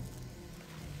 Alright.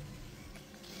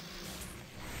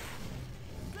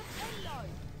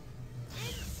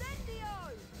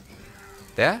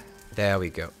 There? There we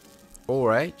go.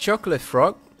 Alright. Chocolate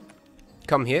frog.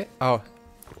 Come here. Oh.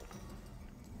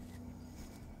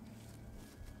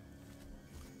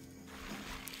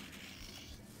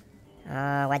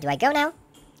 Where do I go now?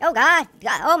 Oh god.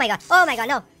 Oh my god. Oh my god.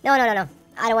 No. No.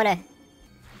 I don't wanna.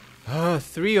 Oh,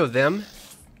 3 of them.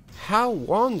 How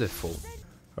wonderful.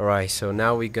 Alright, so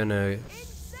now we're gonna...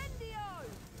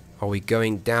 Are we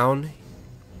going down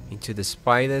into the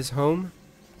spider's home?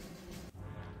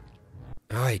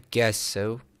 I guess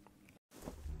so.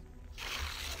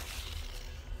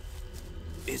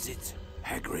 Is it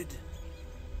Hagrid?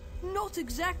 Not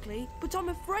exactly, but I'm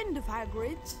a friend of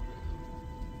Hagrid's.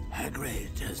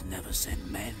 Hagrid has never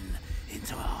sent men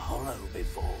into a hollow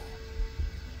before.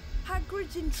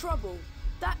 Hagrid's in trouble.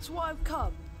 That's why I've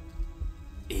come.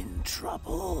 In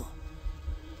trouble?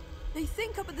 They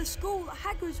think up at the school that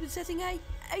Hagrid's been setting a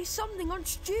something on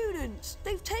students.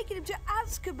 They've taken him to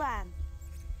Azkaban.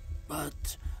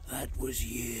 But that was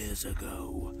years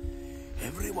ago.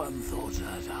 Everyone thought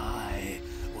that I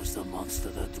was the monster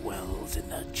that dwells in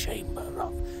the Chamber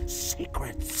of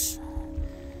Secrets.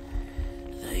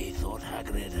 They thought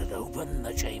Hagrid had opened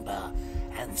the chamber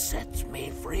and set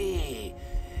me free,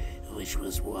 which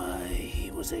was why he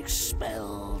was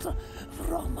expelled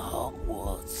from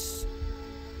Hogwarts.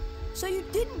 So you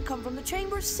didn't come from the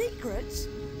Chamber of Secrets?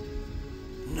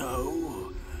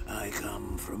 No, I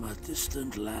come from a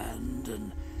distant land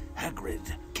and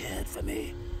Hagrid cared for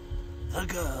me. The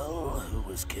girl who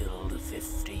was killed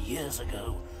 50 years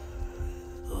ago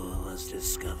was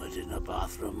discovered in a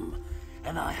bathroom,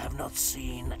 and I have not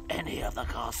seen any of the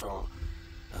castle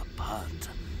apart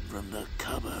from the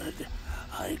cupboard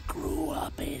I grew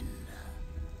up in.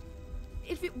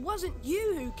 If it wasn't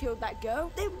you who killed that girl,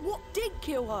 then what did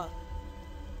kill her?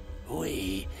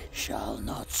 We shall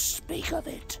not speak of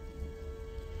it.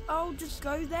 I'll just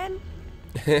go then.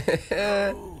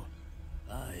 No,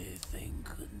 I think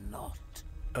not.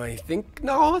 I think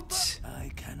not.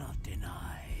 I cannot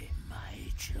deny my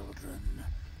children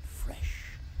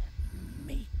fresh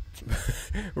meat.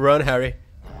 Run, Harry.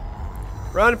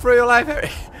 Run for your life, Harry.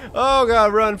 Oh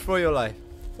god, run for your life.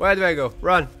 Where do I go?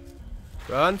 Run.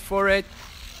 Run for it.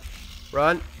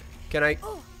 Run. Can I...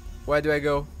 Where do I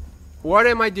go? What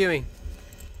am I doing?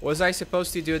 Was I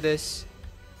supposed to do this?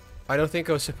 I don't think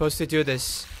I was supposed to do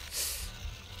this.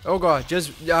 Oh god,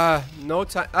 just... no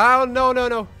time. Oh, no, no,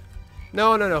 no.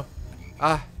 No, no, no.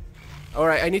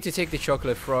 Alright, I need to take the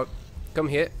chocolate frog. Come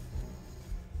here.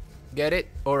 Get it?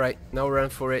 Alright, now run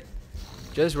for it.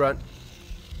 Just run.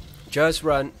 Just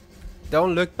run.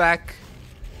 Don't look back.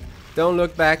 Don't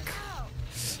look back.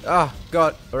 Oh,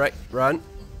 God. Alright, run.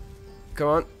 Come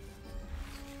on.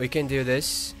 We can do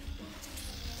this.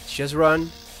 Just run.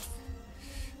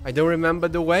 I don't remember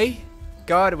the way.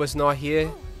 God was not here.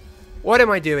 What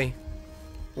am I doing?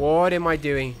 What am I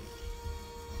doing?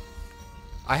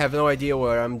 I have no idea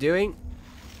what I'm doing.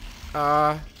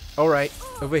 Alright.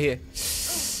 Over here.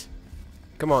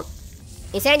 Come on.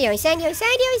 Incendio, incendio,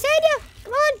 incendio, incendio!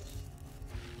 Come on!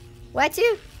 Where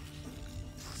to?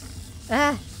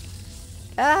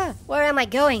 Where am I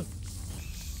going?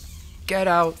 Get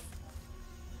out.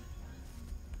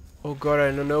 Oh god,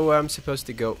 I don't know where I'm supposed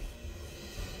to go.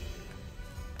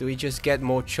 Do we just get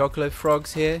more chocolate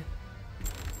frogs here?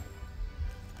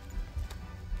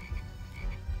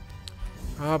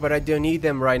 Oh, but I don't need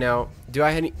them right now. Do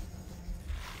I any...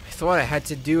 I thought I had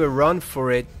to do a run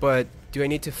for it, but do I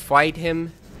need to fight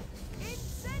him?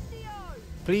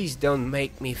 Please don't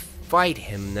make me fight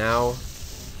him now.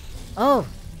 Oh.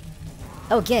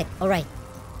 Oh, good. Alright.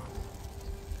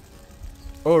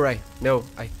 Alright. No,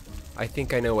 I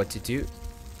think I know what to do.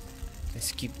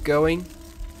 Let's keep going.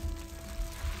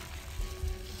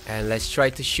 And let's try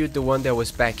to shoot the one that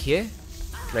was back here.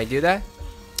 Can I do that?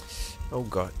 Oh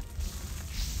god.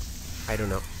 I don't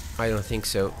know. I don't think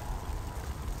so.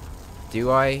 Do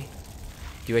I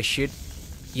shoot?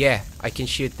 Yeah, I can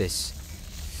shoot this.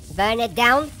 Burn it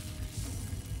down.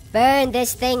 Burn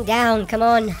this thing down. Come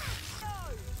on.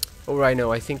 Alright,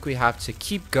 no, I think we have to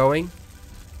keep going.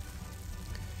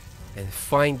 And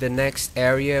find the next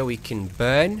area we can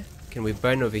burn. Can we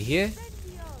burn over here?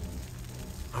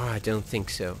 Oh, I don't think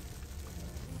so.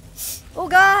 Oh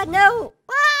god, no!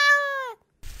 Ah!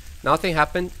 Nothing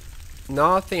happened.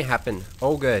 Nothing happened.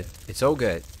 All good. It's all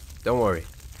good. Don't worry.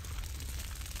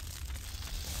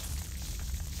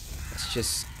 Let's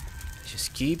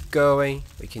just keep going.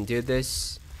 We can do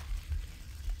this.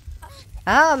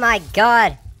 Oh my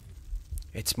god!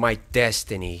 It's my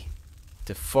destiny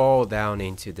to fall down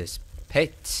into this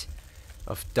pit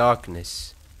of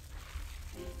darkness.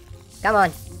 Come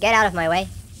on, get out of my way.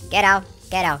 Get out,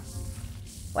 get out.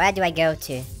 Where do I go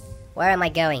to? Where am I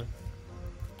going?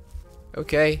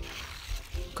 Okay.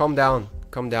 Calm down,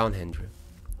 Andrew.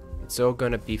 It's all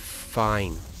gonna be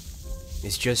fine.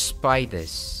 It's just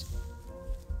spiders.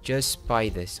 Just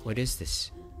spiders. What is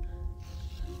this?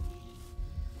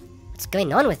 What's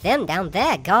going on with them down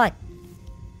there? God.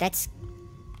 That's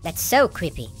so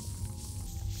creepy.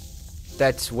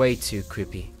 That's way too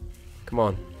creepy. Come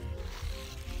on.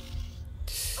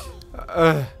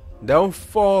 Don't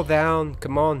fall down.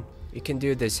 Come on. You can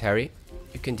do this, Harry.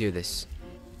 You can do this.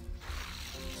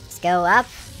 Let's go up.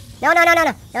 No, no, no, no,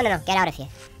 no. No, no, no. Get out of here.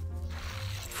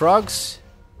 Frogs?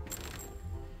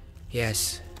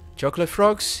 Yes. Chocolate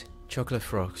frogs? Chocolate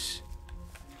frogs.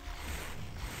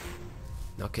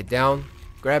 Knock it down.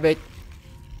 Grab it.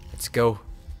 Let's go.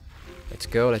 Let's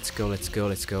go, let's go, let's go,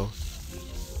 let's go.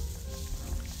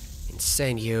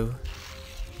 Incendio.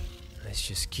 Let's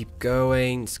just keep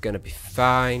going. It's gonna be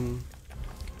fine.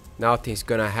 Nothing's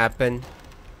gonna happen.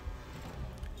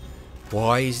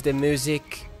 Why is the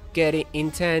music getting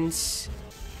intense?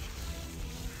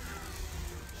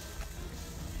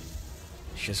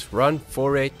 Just run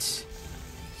for it.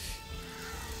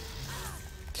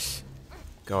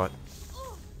 God.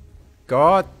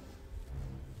 God.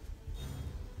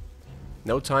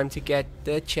 No time to get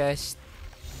the chest.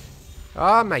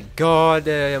 Oh my god,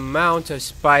 the amount of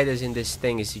spiders in this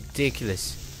thing is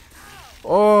ridiculous.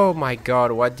 Oh my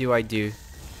god, what do I do?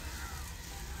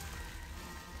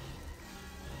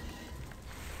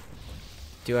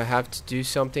 Do I have to do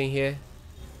something here?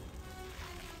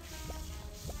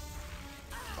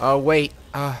 Oh wait,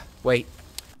 wait.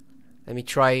 Let me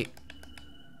try.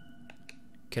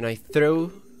 Can I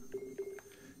throw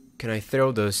Can I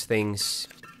throw those things?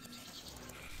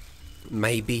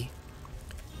 Maybe.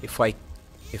 If I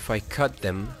cut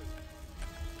them.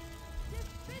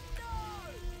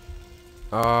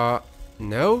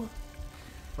 No?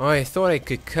 Oh, I thought I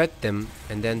could cut them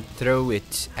and then throw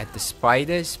it at the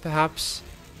spiders, perhaps.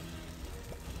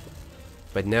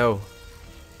 But no.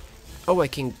 Oh, I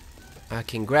can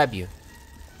grab you.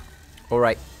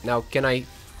 Alright, now can I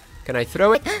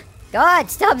throw it?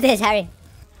 God, stop this, Harry.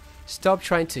 Stop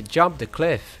trying to jump the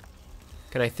cliff.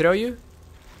 Can I throw you?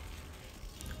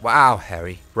 Wow,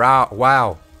 Harry.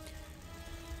 Wow.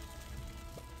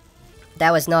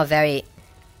 That was not very...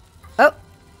 Oh!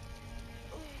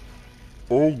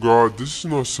 Oh god, this is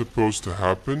not supposed to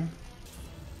happen.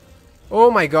 Oh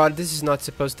my god, this is not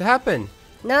supposed to happen.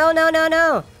 No.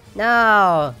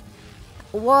 No.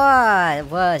 What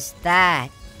was that?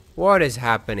 What is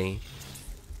happening?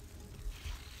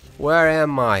 Where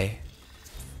am I?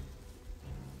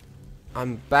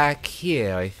 I'm back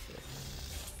here.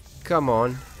 Come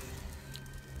on.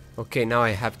 Okay, now I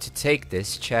have to take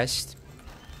this chest.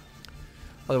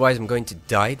 Otherwise I'm going to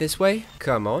die this way.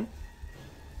 Come on.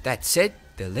 That's it.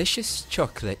 Delicious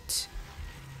chocolate.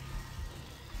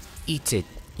 Eat it.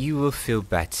 You will feel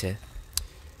better.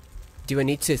 Do I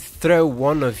need to throw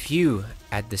one of you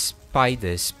at the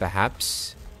spiders,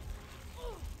 perhaps?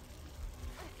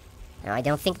 No, I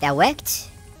don't think that worked.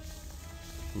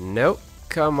 Nope.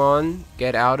 Come on.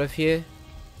 Get out of here.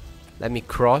 Let me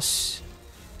cross.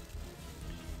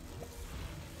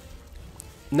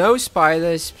 No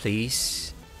spiders,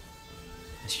 please.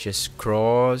 Let's just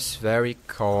cross very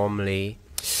calmly.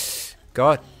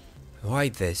 God, why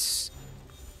this?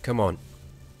 Come on.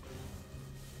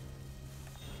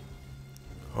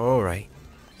 Alright.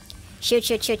 Shoot.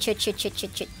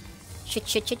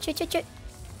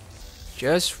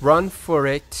 Just run for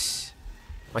it.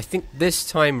 I think this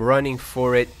time running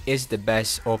for it is the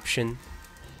best option.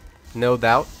 No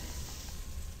doubt.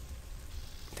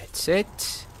 That's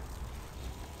it.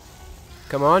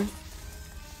 Come on.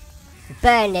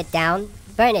 Burn it down.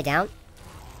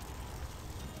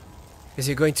 Is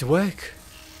it going to work?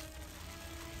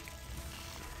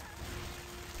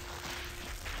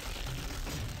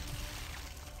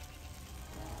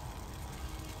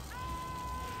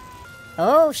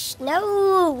 Oh,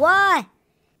 no! What?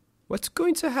 What's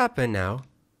going to happen now?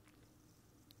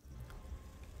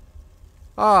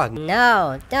 Ah,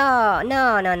 no.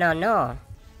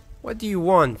 What do you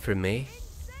want from me?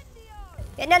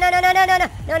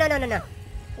 No.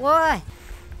 What?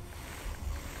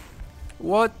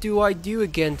 What do I do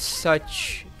against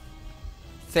such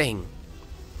thing?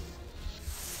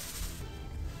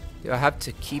 Do I have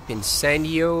to keep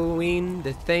incendioing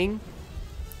the thing?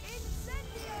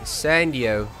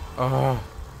 Incendio. Oh.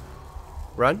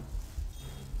 Run.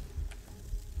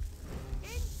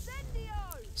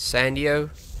 Sandio.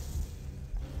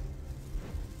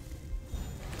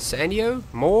 Sandio?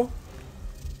 More?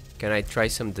 Can I try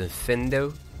some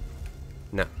Defendo?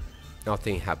 No.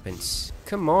 Nothing happens.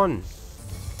 Come on.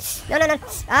 No.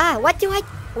 Ah, what do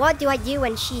I do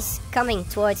when she's coming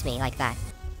towards me like that?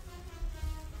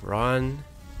 Run.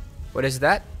 What is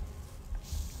that?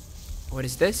 What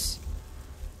is this?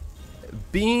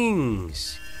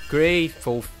 Beans.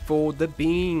 Grateful for the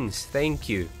beans. Thank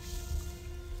you.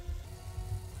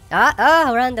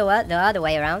 Run the other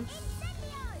way around.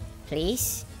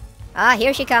 Please. Ah,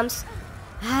 here she comes.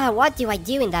 Ah, what do I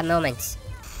do in that moment?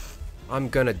 I'm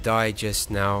gonna die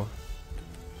just now.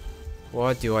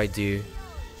 What do I do?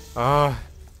 Ah.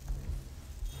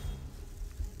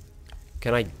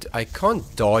 Can I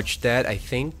can't dodge that, I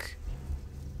think.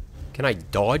 Can I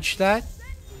dodge that?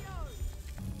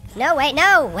 No way.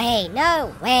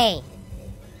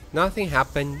 Nothing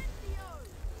happened.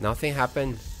 Nothing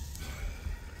happened.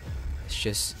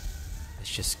 Let's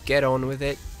just get on with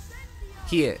it.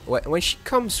 Here, when she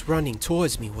comes running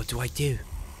towards me, what do I do?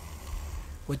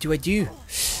 What do I do?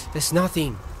 There's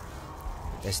nothing.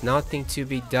 There's nothing to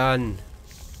be done.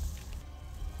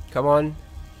 Come on.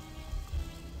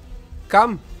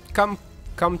 Come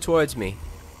towards me.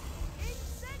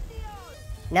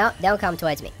 No, don't come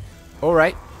towards me.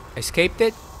 Alright, escaped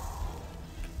it.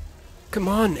 Come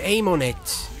on, aim on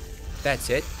it. That's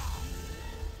it.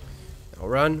 Now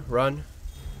run.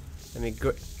 Let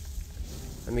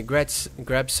me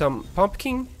grab some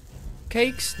pumpkin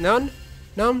cakes. None?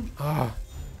 Ah.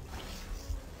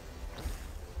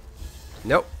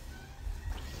 Nope.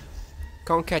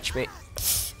 Can't catch me.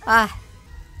 Ah.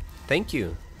 Thank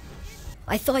you.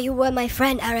 I thought you were my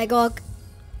friend, Aragog.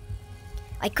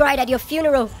 I cried at your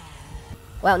funeral.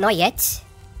 Well, not yet.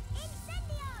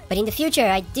 But in the future,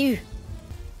 I do.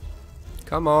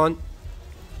 Come on.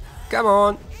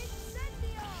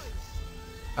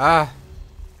 Ah.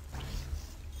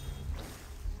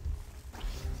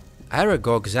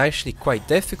 Aragog is actually quite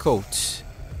difficult.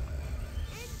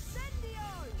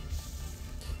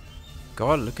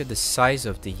 God, look at the size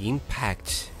of the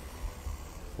impact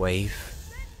wave.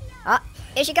 Ah,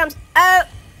 here she comes. Oh,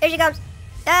 here she comes.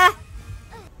 Ah.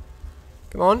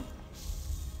 Come on.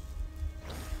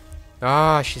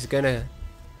 Ah, she's gonna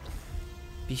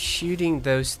be shooting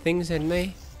those things at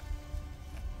me.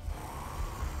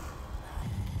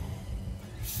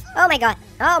 Oh my god.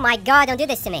 Oh my god, don't do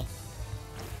this to me.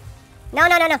 No,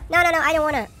 no, no, no, no, no, no, I don't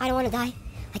wanna die.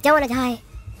 I don't wanna die.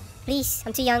 Please,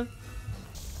 I'm too young.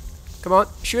 Come on,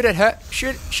 shoot at her.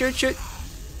 Shoot, shoot, shoot.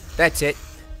 That's it.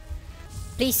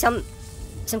 Please, some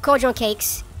cauldron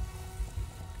cakes.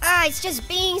 Ah, it's just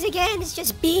beans again. It's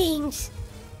just beans.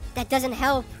 That doesn't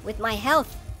help with my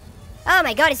health. Oh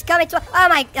my god, it's coming to. Oh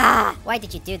my. Ah, why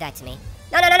did you do that to me?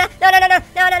 No, no, no, no, no, no, no, no,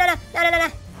 no, no, no, no, no, no, no,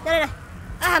 no, no, no.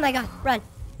 Oh my god, run.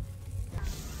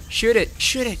 Shoot it,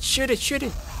 shoot it, shoot it, shoot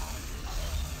it.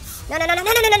 No, no, no, no,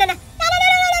 no, no, no, no, no, no, no,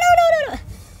 no, no, no, no.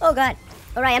 Oh god.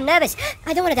 All right, I'm nervous.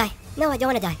 I don't want to die. No, I don't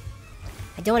want to die.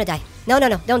 I don't want to die. No, no,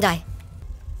 no, don't die.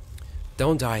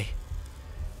 Don't die.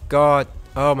 God.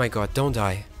 Oh my god, don't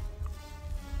die.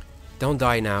 Don't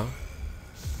die now.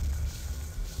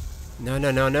 No,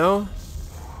 no, no, no.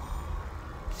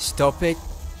 Stop it.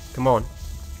 Come on.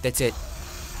 That's it.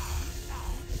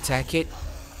 Attack it.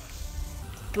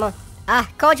 Come on. Ah,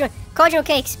 cauldron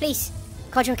cakes, please.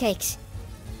 Cauldron cakes.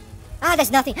 Ah,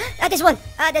 there's nothing. Ah, there's one.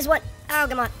 Ah, there's one. Oh,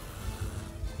 come on.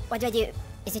 What do I do?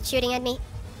 Is it shooting at me?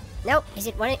 No. Is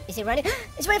it running? Is it running?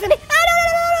 It's running for me. Ah, no,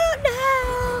 no, no,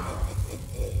 no,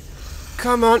 no.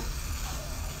 Come on.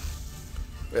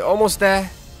 We're almost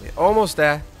there. We're almost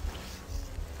there.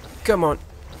 Come on.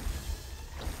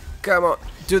 Come on.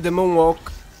 Do the moonwalk.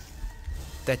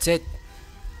 That's it.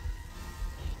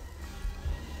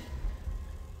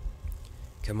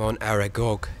 Come on,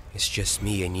 Aragog. It's just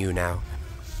me and you now.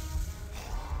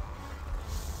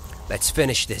 Let's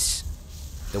finish this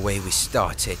the way we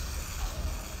started.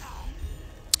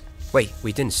 Wait,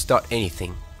 we didn't start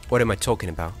anything. What am I talking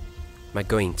about? Am I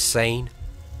going insane?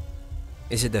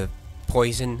 Is it the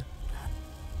poison?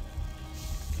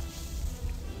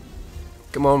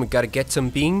 Come on, we gotta get some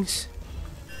beans.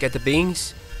 Get the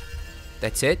beans.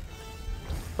 That's it.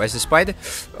 Where's the spider?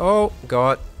 Oh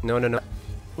god. No, no, no.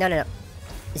 No, no, no.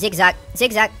 Zigzag.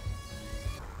 Zigzag.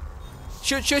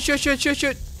 Shoot, shoot, shoot, shoot, shoot,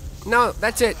 shoot. No,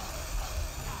 that's it.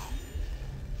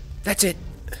 That's it.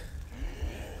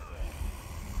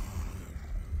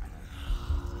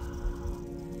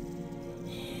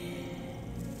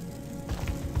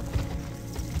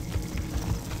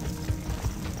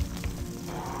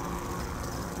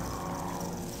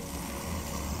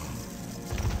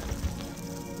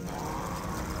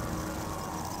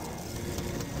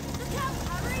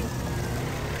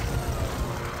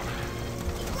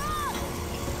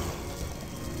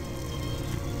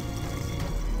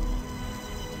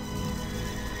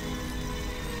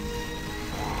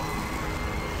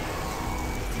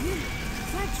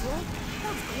 Thanks, Rob.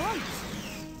 That was great.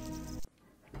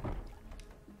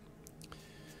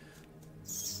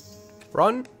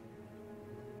 Ron?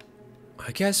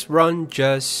 I guess Ron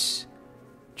just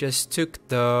took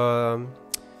the...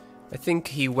 I think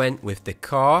he went with the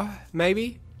car,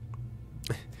 maybe?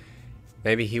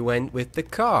 Maybe he went with the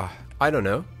car. I don't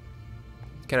know.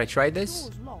 Can I try this?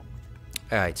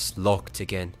 Ah, it's locked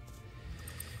again.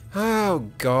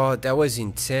 Oh god, that was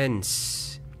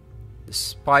intense. The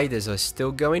spiders are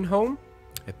still going home?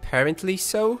 Apparently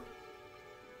so.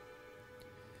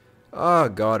 Oh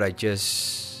god, I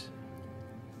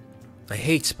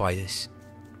hate spiders.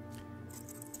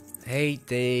 I hate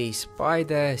the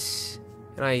spiders.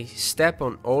 Can I step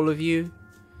on all of you?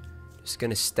 Just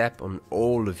gonna step on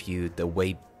all of you the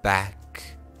way back.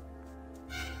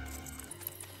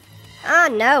 Oh,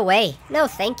 no way. No,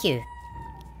 thank you.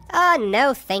 Oh,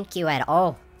 no, thank you at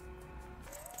all.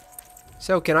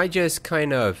 So can I just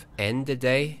kind of end the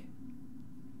day?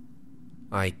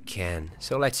 I can.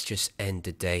 So let's just end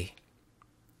the day.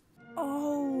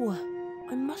 Oh,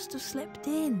 I must have slept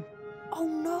in. Oh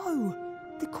no,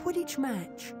 the Quidditch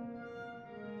match.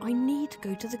 I need to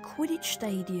go to the Quidditch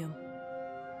stadium.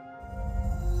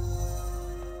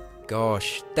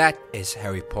 Gosh, that is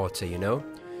Harry Potter, you know?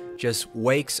 Just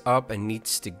wakes up and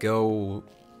needs to go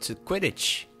to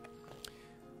Quidditch.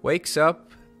 Wakes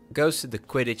up, goes to the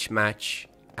Quidditch match,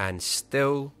 and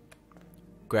still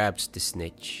grabs the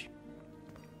snitch.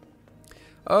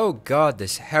 Oh god,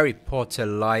 this Harry Potter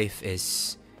life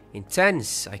is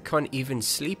intense. I can't even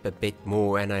sleep a bit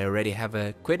more and I already have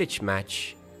a Quidditch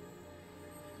match.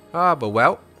 Ah, but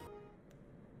well.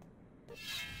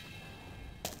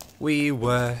 We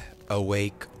were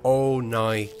awake all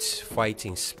night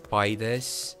fighting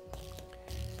spiders,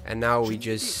 and now we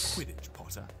just... Quidditch,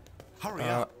 Potter. Hurry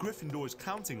up, Gryffindor is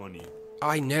counting on you.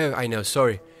 I know,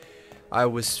 sorry. I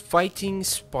was fighting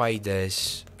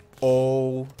spiders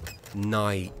all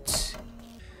night.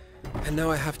 And now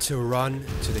I have to run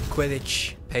to the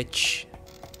Quidditch pitch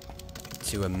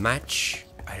to a match.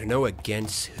 I don't know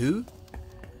against who.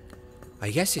 I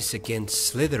guess it's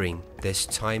against Slytherin this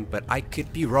time, but I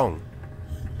could be wrong.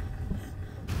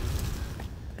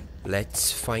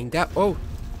 Let's find out. Oh,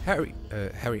 Harry,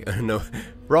 no,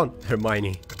 Ron,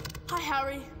 Hermione. Hi,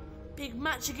 Harry. Big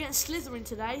match against Slytherin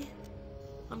today.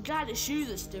 I'm glad it's you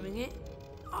that's doing it.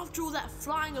 After all that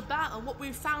flying about and what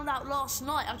we found out last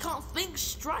night, I can't think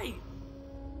straight.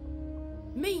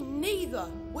 Me neither.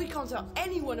 We can't tell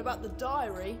anyone about the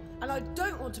diary, and I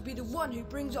don't want to be the one who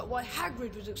brings up why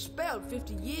Hagrid was expelled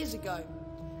 50 years ago.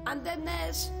 And then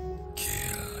there's...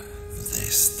 Kill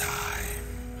this time.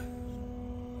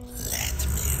 Let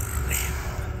me rip.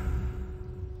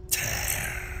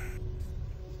 Tear.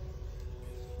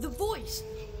 The voice.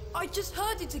 I just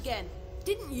heard it again.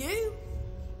 Didn't you?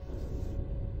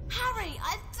 Harry,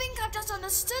 I think I've just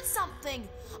understood something.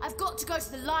 I've got to go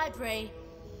to the library.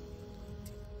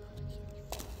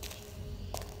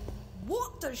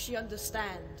 What does she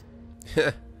understand?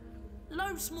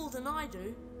 Loads more than I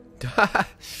do. But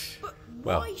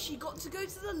Well, why she got to go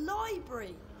to the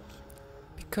library?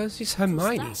 because it's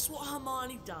Hermione. That's what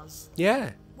Hermione does.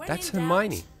 Yeah, When that's in doubt,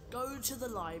 Hermione. go to the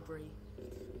library.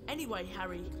 Anyway,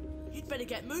 Harry, you'd better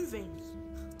get moving.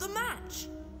 The match.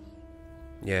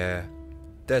 Yeah,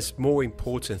 there's more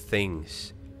important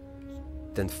things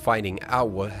than finding out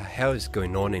what the hell is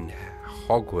going on in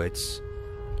Hogwarts.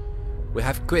 We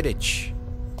have Quidditch.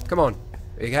 Come on,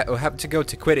 we have to go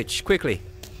to Quidditch quickly.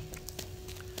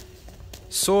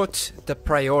 Sort the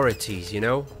priorities, you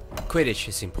know? Quidditch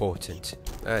is important.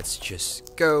 Let's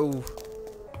just go.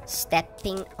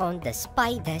 Stepping on the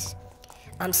spiders.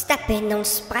 I'm stepping on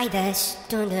spiders.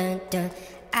 Dun dun dun.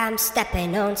 I'm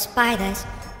stepping on spiders.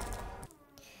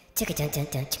 Chicka dun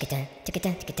dun chicka dun chicka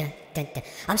dun dun dun.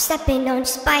 I'm stepping on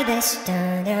spiders.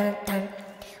 Dun dun dun.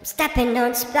 I'm stepping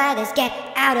on spiders. Get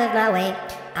out of my way.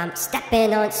 I'm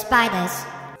stepping on spiders.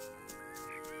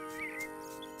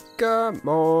 Come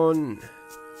on.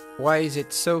 Why is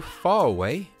it so far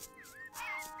away?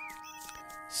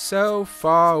 So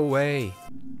far away.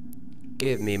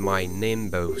 Give me my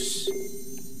Nimbus.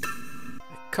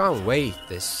 I can't wait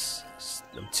this.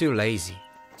 I'm too lazy.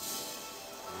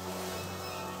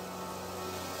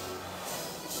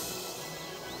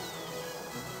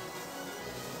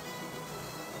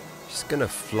 Just gonna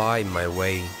fly my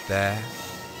way there.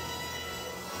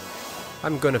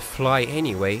 I'm gonna fly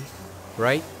anyway,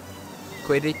 right?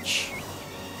 Quidditch.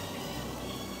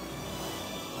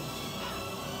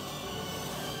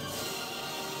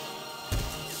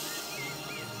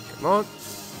 Come on,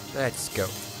 let's go.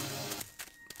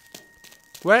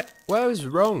 What was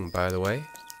wrong, by the way?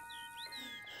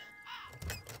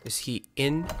 Is he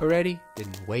in already?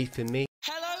 Didn't wait for me.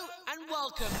 Hello and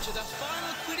welcome to the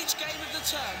final Quidditch game of the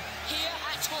term here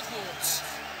at Hogwarts.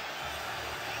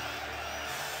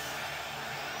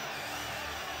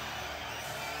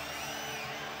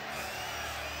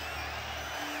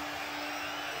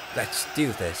 Let's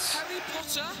do this. Harry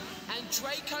Potter and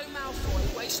Draco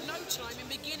Malfoy waste no time in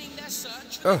beginning their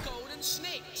search for the golden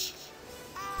snitch.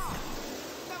 Ah,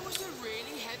 that was a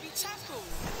really heavy tackle.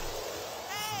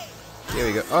 Here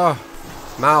we go. Oh,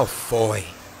 Malfoy.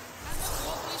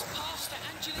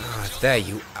 Ah, there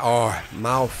you are,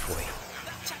 Malfoy.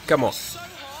 Come on.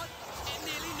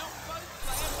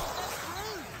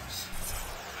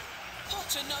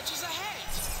 Potter nudges ahead.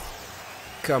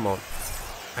 Come on.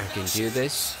 I can do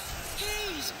this.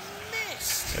 He's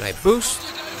missed. And I boost.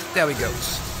 There we go.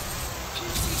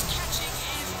 Pussy's catching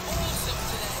is awesome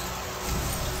today.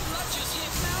 Bludger's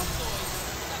hit Malfoy.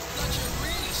 That bludger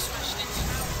really smashed into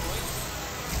Malfoy.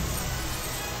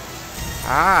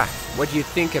 Ah, what do you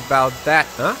think about that,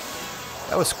 huh?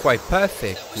 That was quite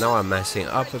perfect. Now I'm messing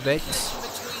up a bit.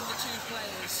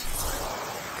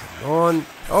 Come on.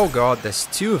 Oh god, there's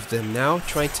two of them now.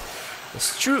 Trying to...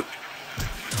 It's true.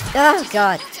 Oh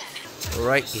god.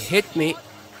 Alright, he hit me.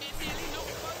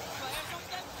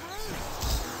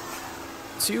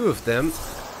 Two of them.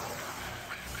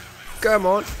 Come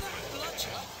on.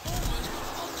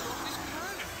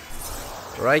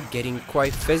 Right, getting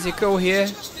quite physical here.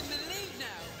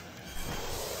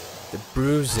 The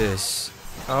bruises.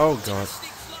 Oh god.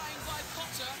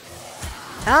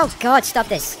 Oh god, stop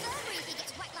this.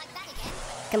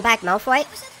 Come back, Malfoy.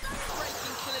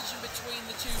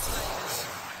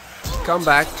 Come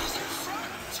back.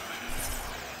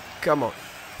 Come on.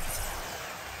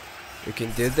 We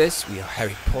can do this. We are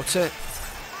Harry Potter.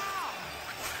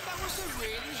 That was a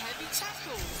really heavy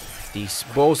tackle. If these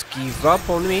balls give up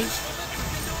on me,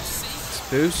 let's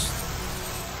boost.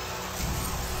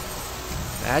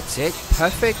 That's it.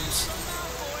 Perfect.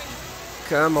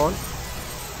 Come on.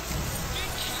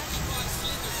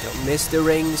 Don't miss the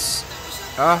rings.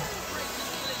 Ah.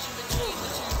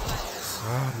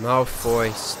 Ah,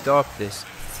 Malfoy, stop this.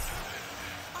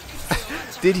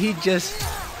 Did he just...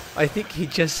 I think he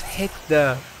just hit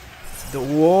the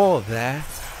wall there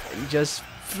and just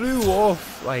flew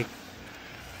off like...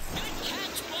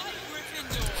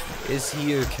 Is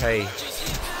he okay?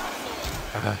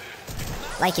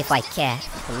 Like if I care,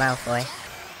 Malfoy.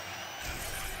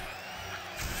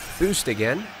 Boost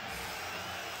again.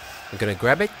 I'm gonna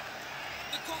grab it.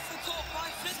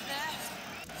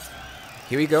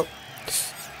 Here we go.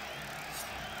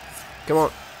 Come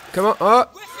on. Come on. Oh!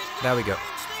 There we go.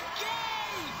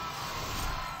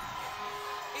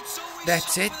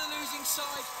 That's it. No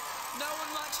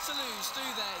one likes to lose, do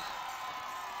they?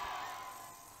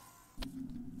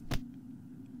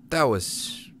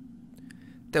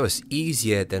 That was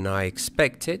easier than I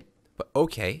expected, but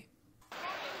okay.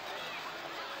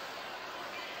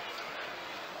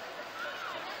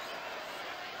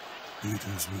 It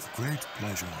is with great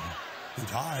pleasure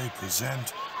that I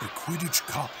present the Quidditch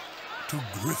Cup to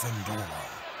Gryffindor.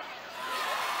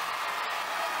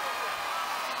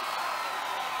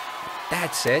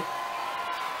 That's it.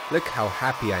 Look how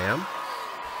happy I am.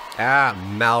 Ah,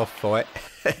 Malfoy.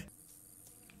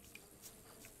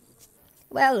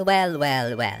 Well, well,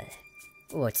 well, well.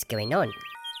 What's going on?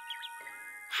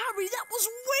 Harry, that was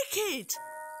wicked!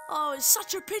 Oh, it's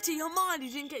such a pity Hermione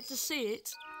didn't get to see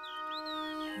it.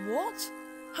 What?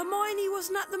 Hermione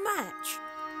wasn't at the match?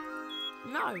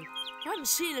 No, I haven't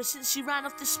seen her since she ran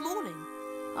off this morning.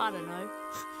 I don't know.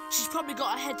 She's probably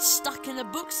got her head stuck in a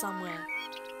book somewhere.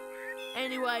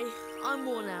 Anyway, I'm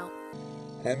worn out.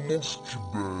 I'm off to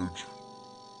bed.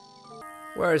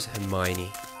 Where's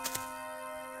Hermione?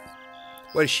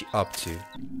 What is she up to?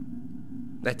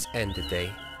 Let's end the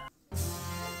day.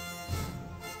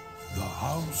 The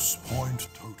house point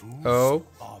totals. Oh,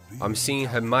 I'm seeing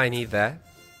Hermione there.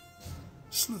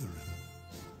 Slytherin.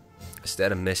 Is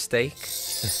that a mistake?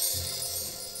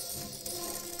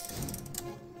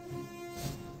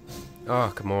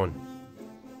 Oh, come on.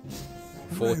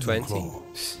 420.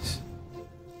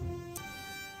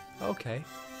 Okay.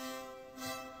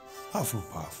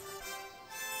 Hufflepuff.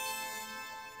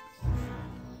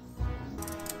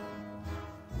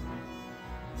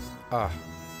 Ah.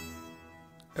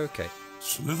 Okay.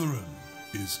 Slytherin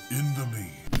is in the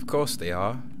lead. Of course they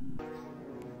are.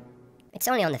 It's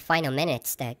only on the final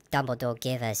minutes that Dumbledore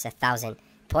gave us 1,000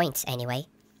 points anyway.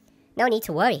 No need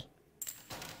to worry.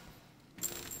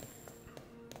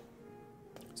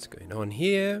 What's going on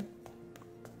here?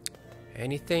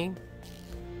 Anything?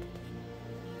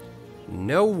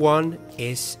 No one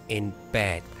is in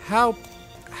bed. How?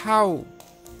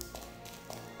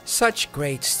 Such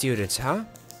great students, huh?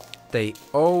 They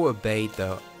all obey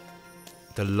the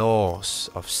laws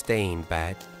of staying in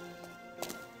bed.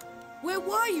 Where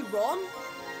were you, Ron?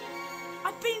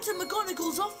 I'd been to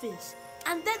McGonagall's office,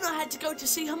 and then I had to go to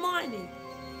see Hermione.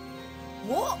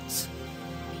 What?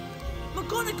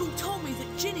 McGonagall told me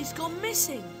that Ginny's gone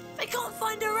missing. They can't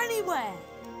find her anywhere.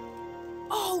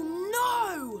 Oh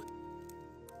no!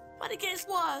 But it gets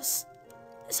worse.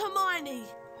 It's Hermione.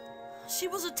 She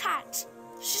was attacked.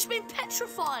 She's been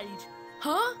petrified.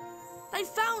 Huh? They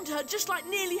found her just like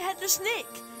Nearly Headless Nick,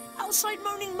 outside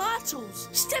Moaning Myrtles,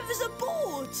 stiff as a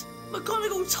board.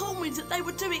 McGonagall told me that they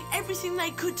were doing everything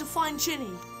they could to find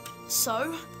Ginny.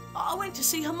 So, I went to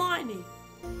see Hermione.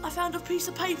 I found a piece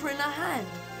of paper in her hand,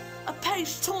 a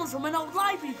page torn from an old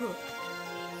library book.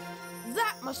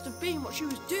 That must have been what she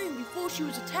was doing before she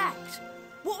was attacked.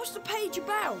 What was the page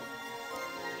about?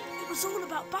 It was all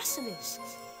about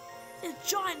basilisks. They're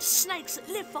giant snakes that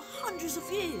live for hundreds of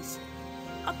years.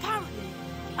 Apparently,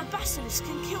 a basilisk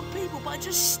can kill people by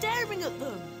just staring at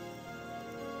them.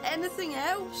 Anything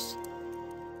else?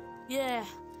 Yeah,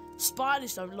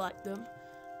 spiders don't like them.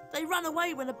 They run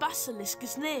away when a basilisk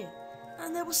is near.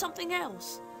 And there was something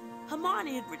else.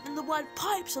 Hermione had written the word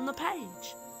pipes on the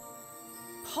page.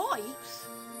 Pipes?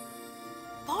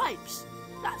 Pipes.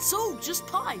 That's all, just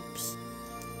pipes.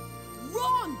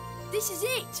 Ron! This is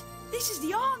it! This is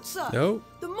the answer! No.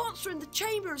 The monster in the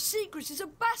Chamber of Secrets is a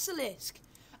basilisk.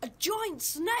 A giant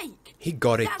snake. He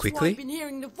got it That's quickly. why I've been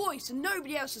hearing the voice and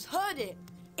nobody else has heard it.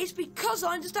 It's because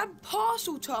I understand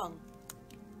parcel tongue.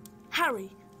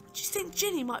 Harry, do you think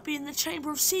Ginny might be in the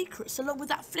Chamber of Secrets along with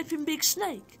that flipping big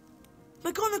snake?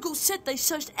 McGonagall said they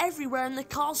searched everywhere in the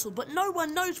castle, but no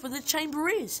one knows where the chamber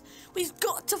is. We've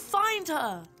got to find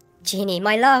her. Ginny,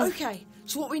 my love. Okay,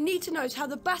 so what we need to know is how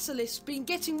the basilisk's been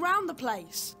getting round the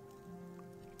place.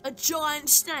 A giant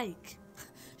snake.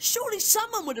 Surely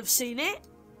someone would have seen it.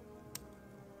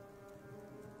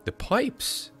 The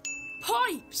pipes.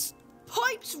 Pipes!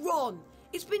 Pipes, Ron!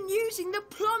 It's been using the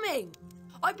plumbing.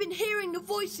 I've been hearing the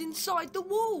voice inside the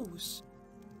walls.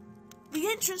 The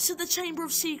entrance to the Chamber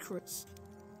of Secrets.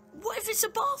 What if it's a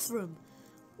bathroom?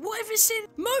 What if it's in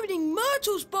Moaning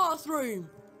Myrtle's bathroom?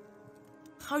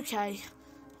 Okay,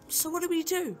 so what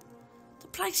do? The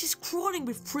place is crawling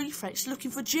with prefects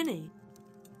looking for Ginny.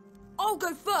 I'll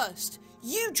go first.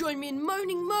 You join me in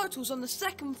Moaning Myrtle's on the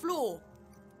 2nd floor.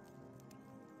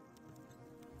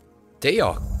 They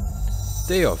are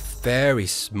very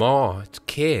smart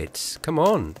kids. Come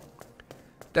on.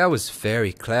 That was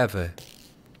very clever.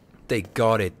 They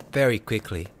got it very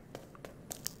quickly.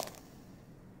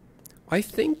 I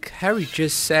think Harry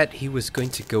just said he was going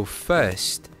to go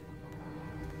first.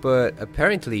 But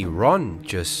apparently Ron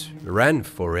just ran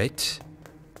for it.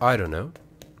 I don't know.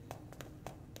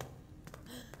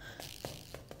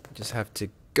 Just have to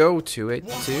go to it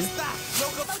too.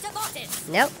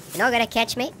 Nope, you're not gonna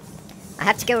catch me. I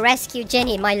have to go rescue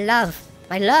Ginny, my love.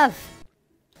 My love.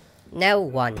 No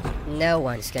one's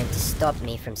going to stop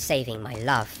me from saving my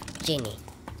love, Ginny.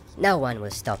 No one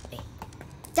will stop me.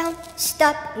 Don't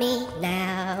stop me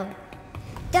now.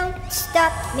 Don't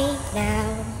stop me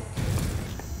now.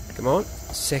 Come on,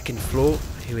 2nd floor,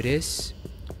 here it is.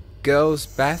 Girls'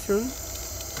 bathroom.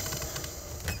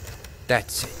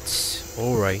 That's it.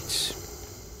 Alright.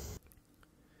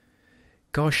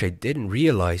 Gosh, I didn't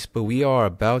realize, but we are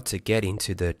about to get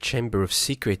into the Chamber of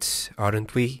Secrets,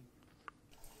 aren't we?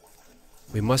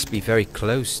 We must be very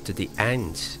close to the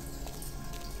end.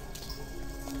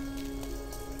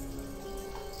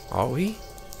 Are we?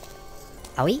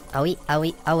 Are we?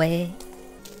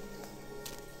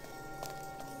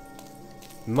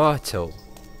 Myrtle,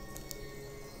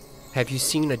 have you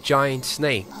seen a giant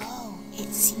snake? Oh,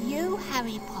 it's you,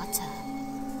 Harry Potter.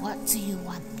 What do you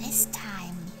want this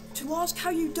time? To ask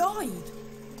how you died.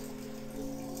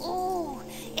 Oh,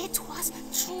 it was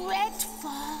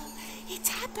dreadful. It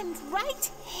happened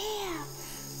right here.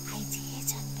 I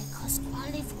did it because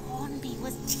Olive Hornby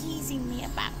was teasing me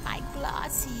about my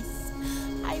glasses.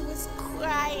 I was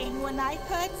crying when I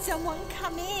heard someone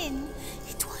come in.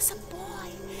 It was a boy,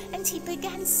 and he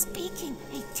began speaking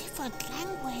a different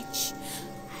language.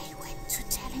 I went to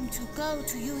tell him to go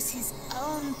to use his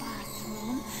own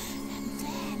bathroom, and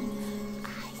then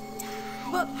I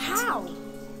died. But how?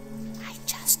 I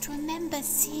just remember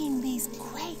seeing these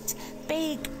great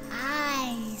big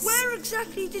eyes. Where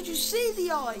exactly did you see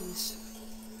the eyes?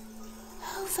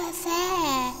 Over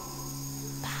there,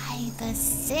 by the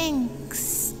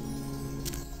sinks.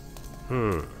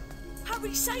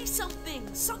 Harry, say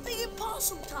something! Something in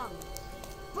parcel tongue!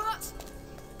 But...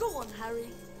 Go on, Harry.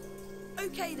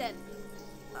 Okay then.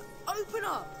 Open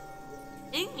up.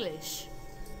 English?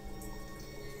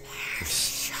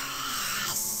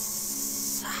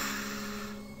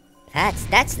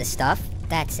 That's the stuff.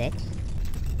 That's it.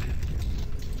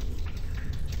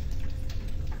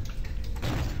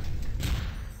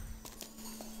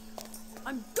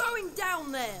 I'm going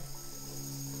down there.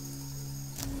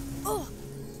 Oh.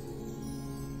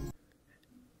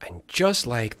 And just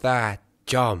like that,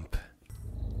 jump.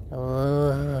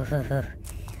 Oh.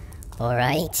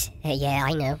 Alright. Yeah,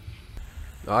 I know.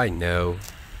 I know.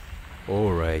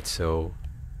 Alright, so...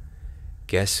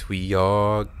 guess we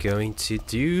are going to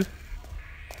do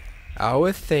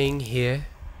our thing here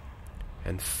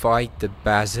and fight the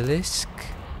basilisk.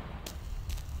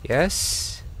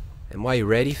 Yes? Am I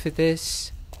ready for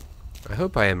this? I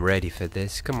hope I am ready for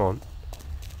this. Come on.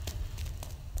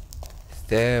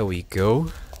 There we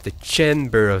go. The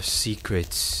Chamber of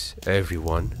Secrets,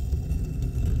 everyone.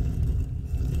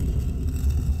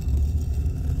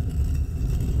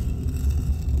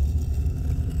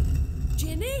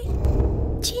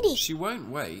 Ginny! She won't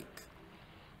wake.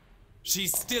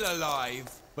 She's still alive,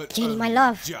 but Ginny, my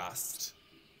love. Just.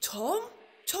 Tom?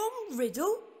 Tom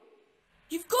Riddle?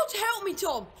 You've got to help me,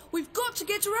 Tom. We've got to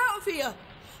get her out of here.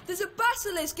 There's a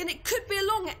basilisk and it could be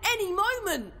along at any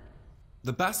moment.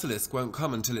 The basilisk won't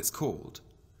come until it's called.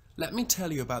 Let me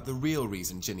tell you about the real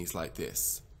reason Ginny's like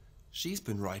this. She's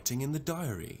been writing in the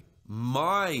diary.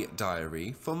 My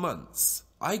diary for months.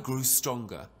 I grew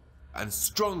stronger and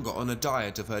stronger on a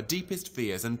diet of her deepest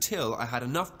fears until I had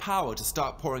enough power to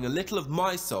start pouring a little of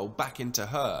my soul back into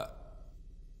her.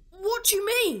 What do you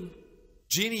mean?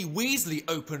 Ginny Weasley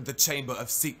opened the Chamber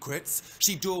of Secrets.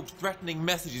 She daubed threatening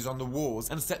messages on the walls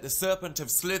and set the Serpent of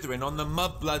Slytherin on the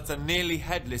mudbloods and nearly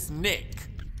headless Nick.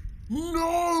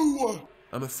 No!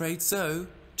 I'm afraid so.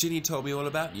 Ginny told me all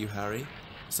about you, Harry.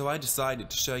 So I decided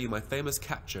to show you my famous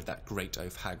capture of that great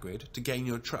oaf Hagrid to gain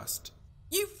your trust.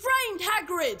 You framed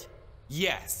Hagrid!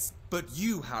 Yes, but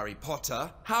you, Harry Potter,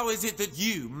 how is it that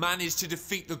you managed to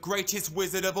defeat the greatest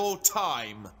wizard of all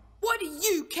time? Why do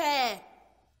you care?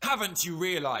 Haven't you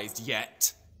realized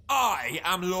yet? I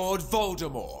am Lord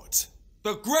Voldemort,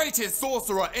 the greatest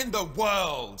sorcerer in the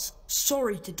world!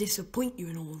 Sorry to disappoint you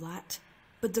in all that,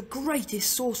 but the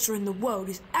greatest sorcerer in the world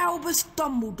is Albus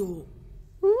Dumbledore.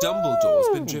 Dumbledore's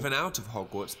been driven out of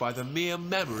Hogwarts by the mere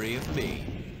memory of me.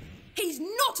 He's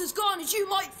not as gone as you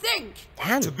might think!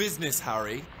 Damn. To business,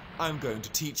 Harry. I'm going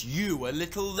to teach you a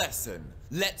little lesson.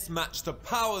 Let's match the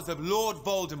powers of Lord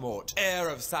Voldemort, heir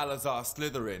of Salazar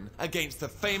Slytherin, against the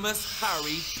famous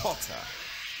Harry Potter.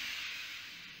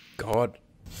 God.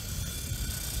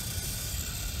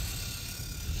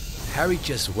 Harry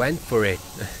just went for it.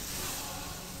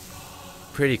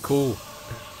 Pretty cool.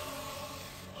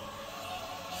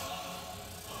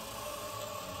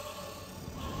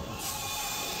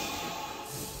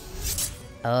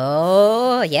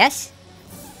 Oh, yes?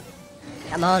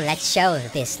 Come on, let's show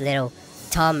this little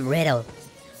Tom Riddle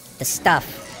the stuff.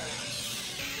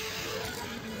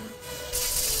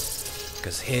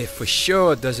 Because he for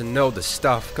sure doesn't know the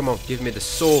stuff. Come on, give me the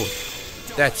sword.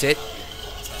 That's it.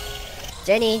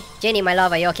 Jenny, my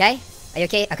love, are you okay? Are you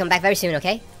okay? I'll come back very soon,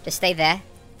 okay? Just stay there.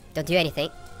 Don't do anything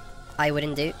I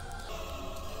wouldn't do.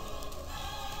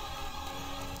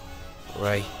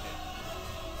 Right.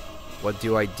 What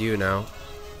do I do now?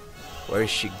 Where is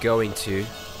she going to?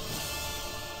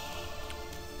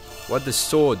 What the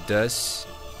sword does?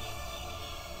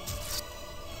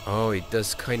 Oh, it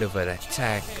does kind of an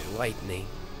attack, lightning.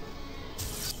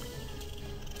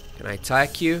 Can I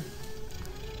attack you?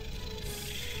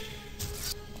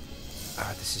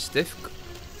 Ah, this is difficult.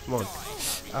 Come on.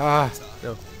 Ah,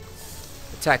 no.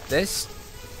 Attack this.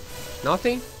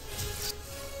 Nothing?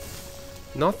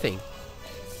 Nothing.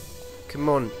 Come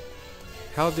on.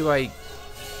 How do I...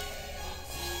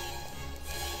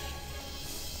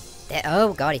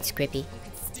 Oh god, it's creepy.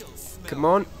 Come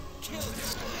on.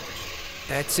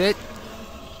 That's it.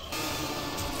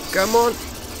 Come on.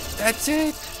 That's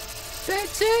it.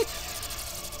 That's it.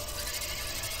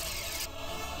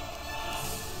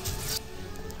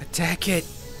 Attack it.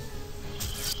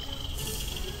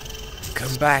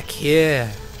 Come back here.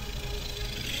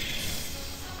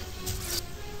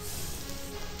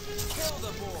 Kill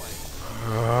the boy.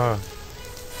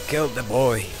 Killed the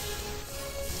boy.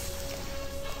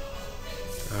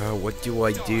 What do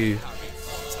I do?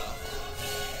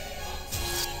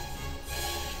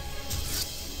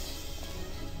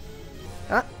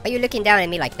 Oh, are you looking down at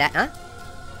me like that, huh?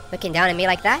 Looking down at me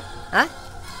like that, huh?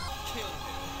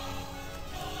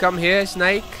 Come here,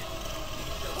 Snake.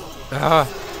 Ah.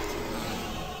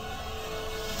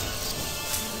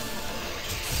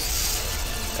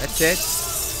 That's it.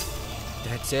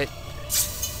 That's it.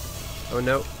 Oh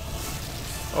no.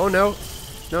 Oh no.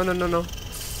 No, no, no, no.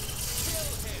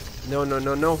 No, no,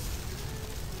 no, no.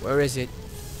 Where is it?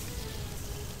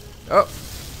 Oh.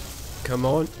 Come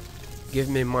on. Give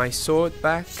me my sword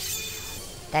back.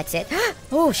 That's it.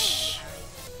 Oh, shh.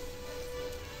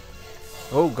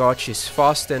 Oh god, she's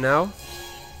faster now.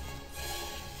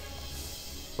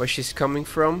 Where she's coming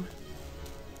from?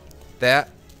 There.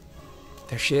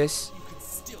 There she is.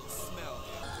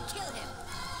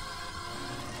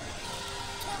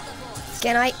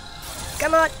 Can I?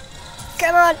 Come on.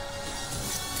 Come on.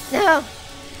 No.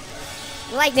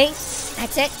 Lightning.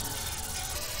 That's it.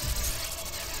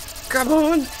 Come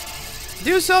on.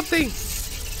 Do something.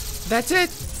 That's it.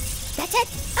 That's it.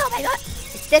 Oh my god.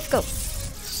 It's difficult.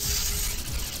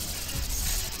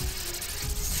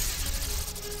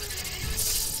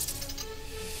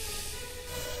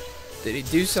 Did he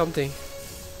do something?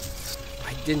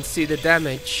 I didn't see the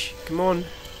damage. Come on.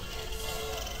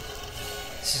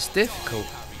 This is difficult.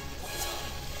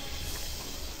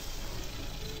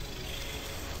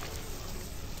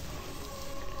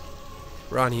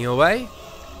 Running away?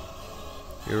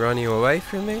 You're running away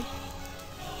from me?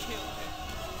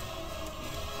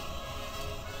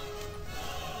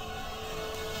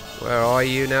 Where are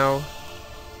you now?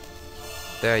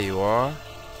 There you are.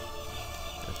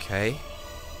 Okay.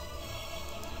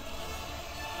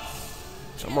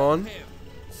 Come on.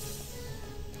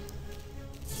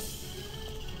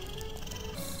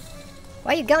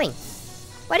 Where are you going?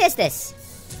 What is this?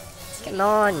 Come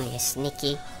on, you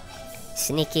sneaky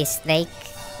snake.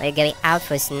 Are you going out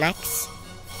for snacks?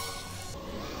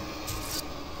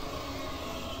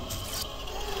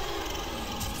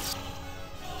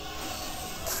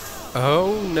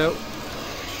 Oh no.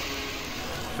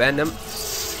 Venom.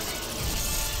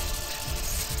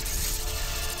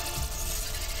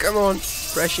 Come on.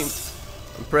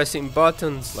 I'm pressing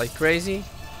buttons like crazy.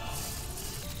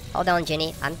 Hold on,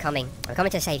 Ginny. I'm coming. I'm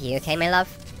coming to save you, okay, my love?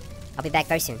 I'll be back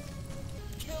very soon.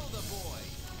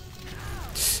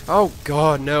 Oh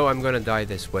god, no, I'm gonna die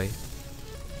this way.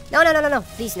 No, no, no, no, no.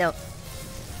 Please, no.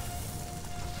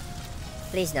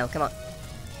 Please, no. Come on.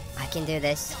 I can do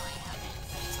this.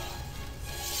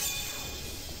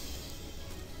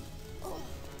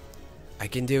 I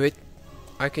can do it.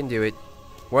 I can do it.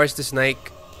 Where's the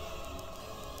snake?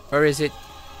 Where is it?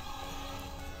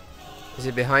 Is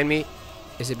it behind me?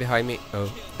 Is it behind me? Oh,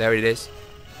 there it is.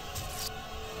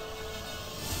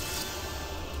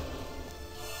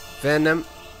 Venom.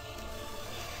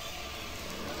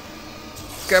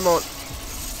 Come on.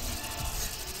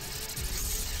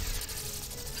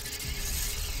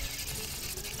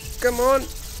 Come on.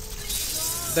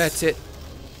 That's it.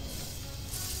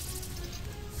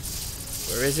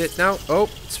 Where is it now? Oh,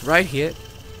 it's right here.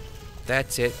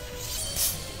 That's it.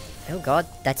 Oh god,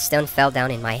 that stone fell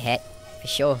down in my head. For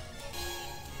sure.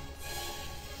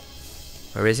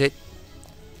 Where is it?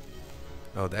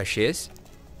 Oh, there she is.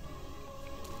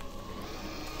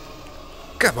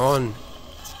 Come on.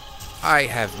 I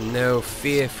have no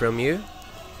fear from you.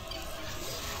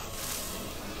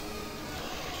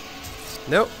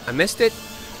 No, I missed it.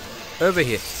 Over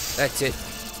here. That's it.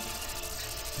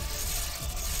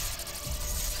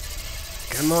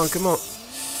 Come on, come on.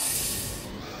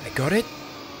 I got it?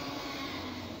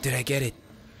 Did I get it?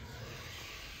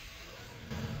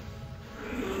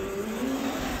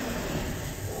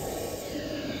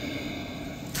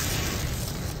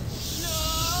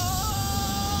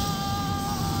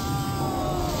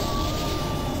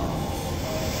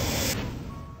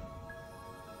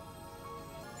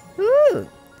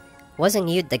 Wasn't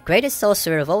you the greatest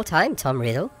sorcerer of all time, Tom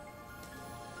Riddle?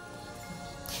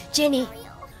 Ginny!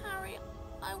 Harry,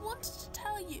 I wanted to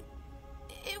tell you.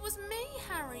 It was me,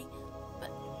 Harry.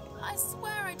 But I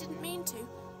swear I didn't mean to.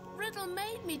 Riddle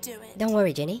made me do it. Don't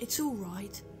worry, Ginny. It's all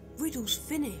right. Riddle's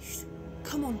finished.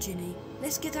 Come on, Ginny.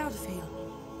 Let's get out of here.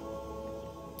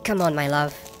 Come on, my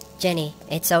love. Ginny,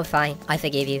 it's all fine. I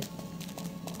forgive you.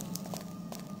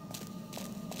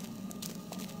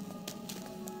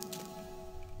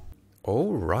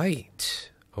 Alright.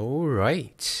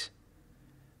 Alright.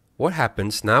 What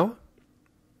happens now?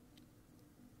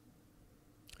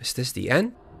 Is this the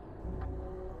end?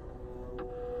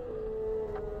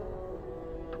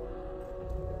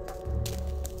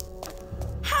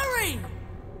 Harry!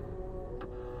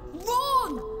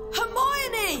 Ron!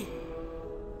 Hermione!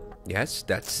 Yes,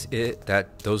 that's it.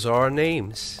 Those are our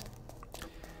names.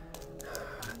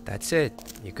 That's it.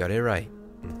 You got it right.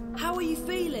 How are you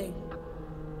feeling?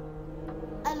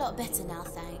 A lot better now,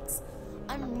 thanks.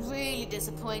 I'm really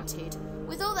disappointed.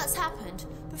 With all that's happened,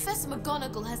 Professor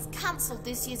McGonagall has cancelled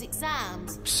this year's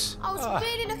exams. Psst. I was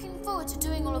really looking forward to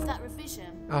doing all of that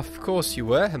revision. Of course you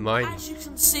were, Hermione. As you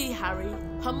can see, Harry,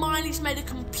 Hermione's made a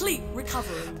complete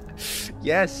recovery.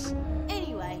 Yes.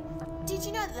 Anyway, did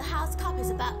you know that the House Cup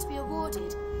is about to be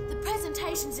awarded? The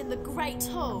presentation's in the Great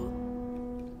Hall.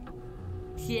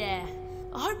 Yeah,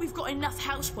 I hope we've got enough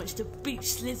house points to beat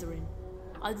Slytherin.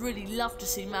 I'd really love to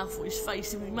see Malfoy's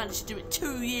face if we managed to do it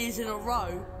 2 years in a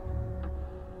row.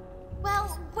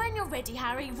 Well, when you're ready,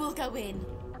 Harry, we'll go in.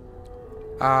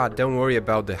 Don't worry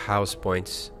about the house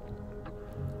points.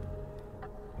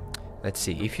 Let's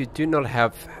see, if you do not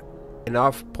have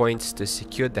enough points to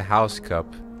secure the House Cup,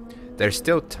 there's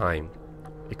still time.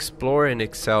 Explore and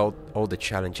excel all the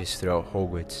challenges throughout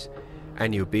Hogwarts,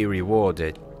 and you'll be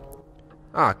rewarded.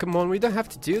 Come on, we don't have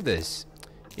to do this.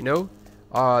 You know,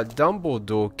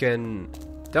 Dumbledore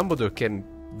can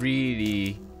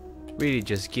really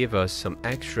just give us some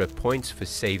extra points for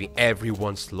saving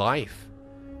everyone's life.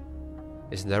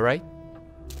 Isn't that right?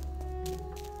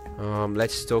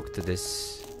 Let's talk to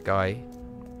this guy.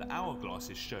 The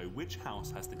hourglasses show which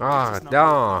house has the greatest number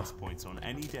of house points on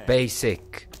any day.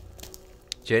 Basic.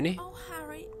 Jenny? Oh,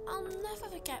 Harry, I'll never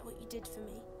forget what you did for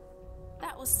me.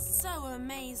 That was so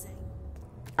amazing.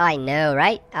 I know,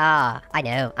 right? I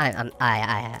know.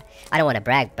 I don't want to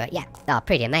brag, but yeah,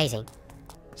 pretty amazing.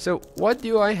 So, what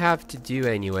do I have to do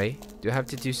anyway? Do I have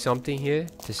to do something here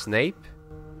to Snape?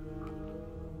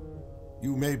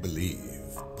 You may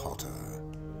believe, Potter,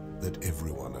 that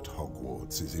everyone at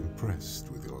Hogwarts is impressed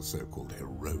with your so-called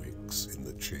heroics in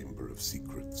the Chamber of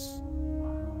Secrets.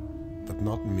 But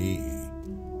not me.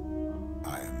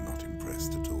 I am not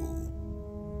impressed at all.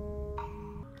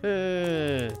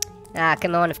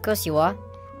 Come on, of course you are.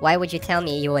 Why would you tell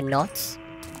me you were not?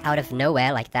 Out of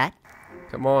nowhere like that?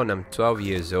 Come on, I'm 12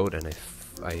 years old and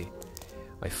I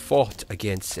fought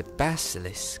against a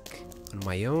basilisk on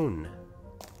my own.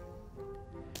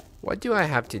 What do I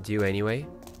have to do anyway?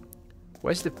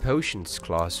 Where's the potions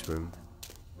classroom?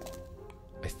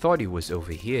 I thought it was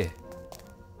over here.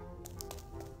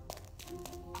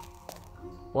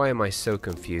 Why am I so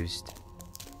confused?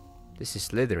 This is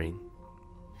Slytherin.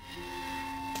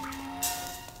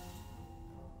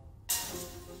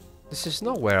 This is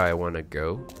not where I want to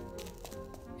go.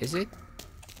 Is it?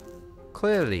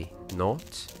 Clearly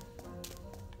not.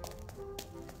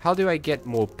 How do I get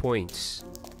more points?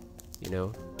 You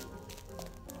know?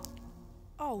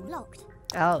 Oh, locked.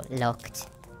 Oh, locked.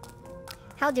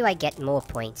 How do I get more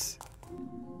points?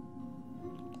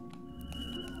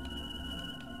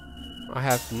 I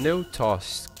have no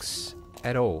tasks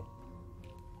at all.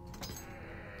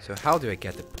 So how do I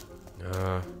get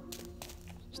the...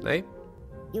 Snape?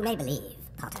 You may believe,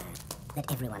 Potter, that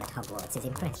everyone at Hogwarts is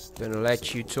impressed. Gonna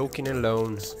let you talking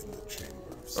alone.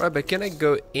 Alright, but can I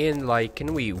go in, like,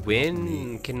 can we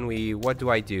win? Can we... what do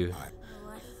I do? I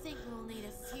think we'll need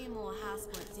a few more house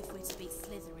points if we're to beat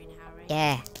Slytherin, Harry.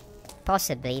 Yeah,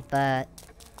 possibly, but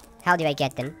how do I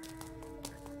get them?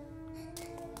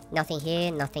 Nothing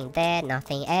here, nothing there,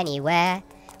 nothing anywhere.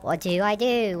 What do I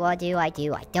do? What do I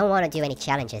do? I don't want to do any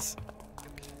challenges.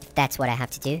 If that's what I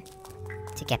have to do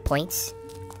to get points.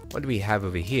 What do we have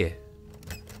over here?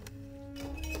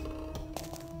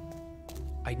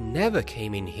 I never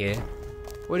came in here.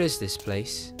 What is this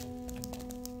place?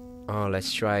 Oh,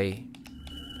 let's try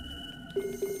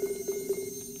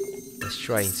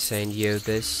incendio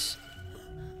this.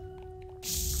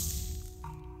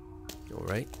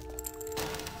 Alright.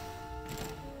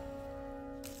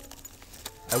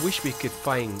 I wish we could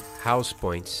find house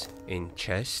points in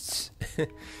chests.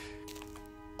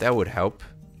 That would help.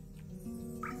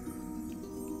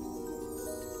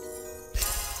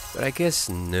 But I guess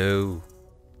no.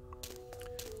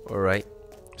 Alright,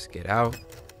 let's get out.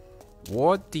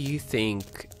 What do you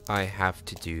think I have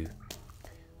to do?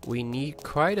 We need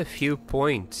quite a few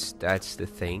points, that's the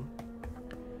thing.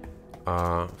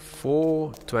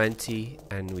 420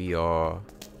 and we are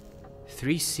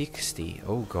 360.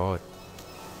 Oh god.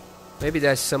 Maybe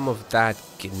there's some of that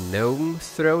gnome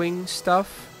throwing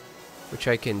stuff which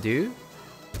I can do.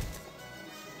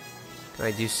 Can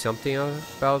I do something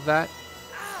about that?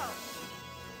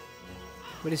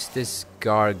 What is this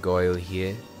gargoyle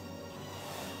here?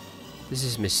 This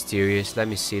is mysterious. Let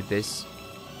me see this.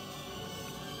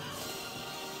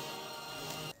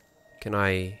 Can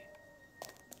I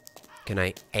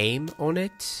aim on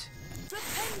it?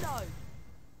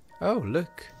 Oh,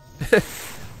 look.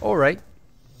 Alright.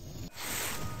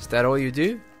 Is that all you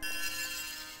do?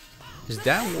 Is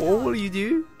that all you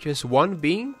do? Just one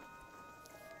beam?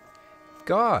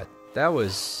 God, that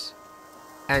was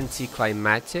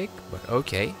anticlimactic, but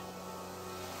okay.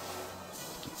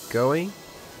 Keep going.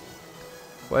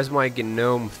 Where's my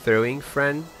gnome throwing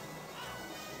friend?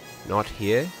 Not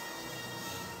here.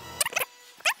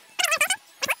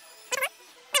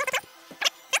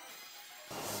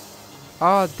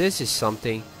 Ah, this is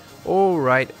something.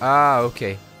 Alright,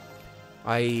 okay.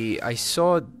 I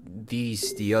saw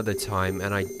these the other time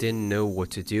and I didn't know what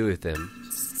to do with them.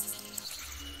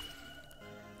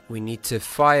 We need to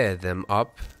fire them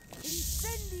up.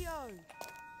 Incendio!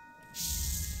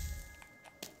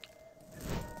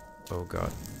 Oh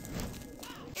god.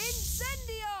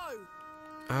 Incendio!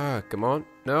 Ah, come on.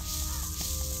 No.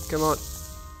 Come on.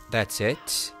 That's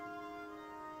it.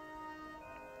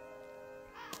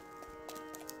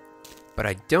 But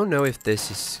I don't know if this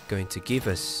is going to give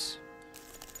us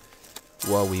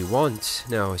what we want.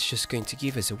 No, it's just going to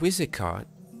give us a wizard card.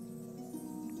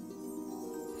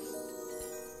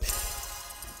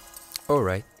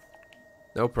 Alright.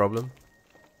 No problem.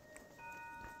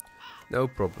 No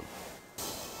problem.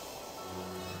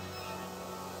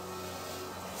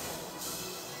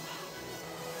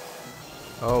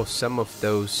 Oh, some of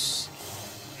those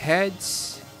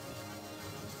heads.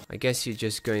 I guess you're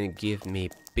just going to give me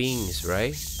beans,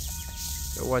 right?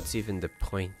 So what's even the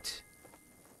point?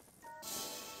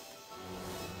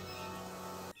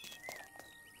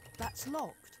 That's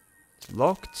locked. It's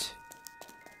locked?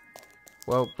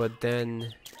 Well, but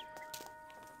then...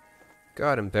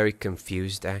 God, I'm very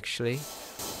confused actually.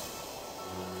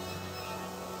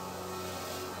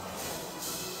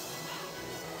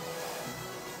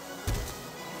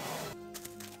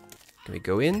 Can we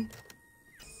go in?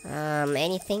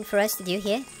 Anything for us to do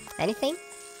here? Anything?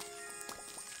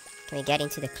 Can we get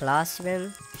into the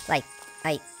classroom? Like,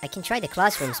 I can try the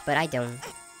classrooms, but I don't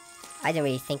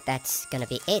really think that's gonna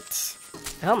be it.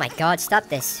 Oh my god, stop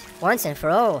this. Once and for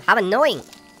all. How annoying!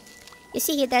 You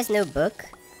see here, there's no book.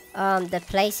 The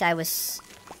place I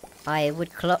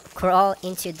would crawl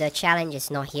into the challenge is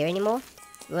not here anymore.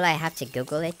 Will I have to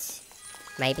Google it?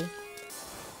 Maybe.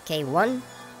 Okay,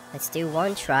 let's do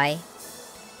one try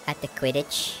at the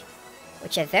Quidditch,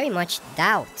 which I very much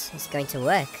doubt is going to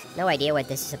work. No idea what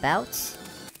this is about.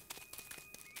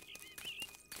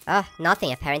 Oh,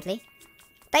 nothing apparently.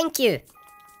 Thank you!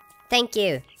 Thank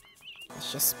you!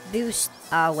 Let's just boost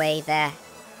our way there.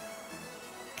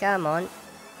 Come on.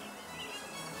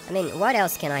 I mean, what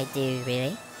else can I do,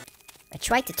 really? I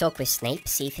tried to talk with Snape,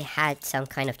 see if he had some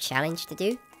kind of challenge to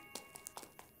do.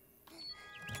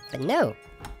 But no.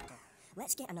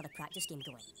 Let's get another practice game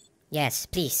going. Yes,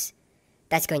 please.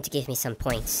 That's going to give me some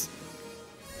points.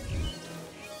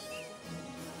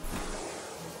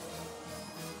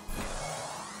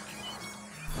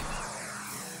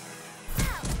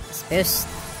 Let's boost.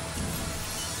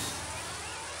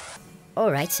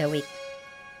 Alright, so we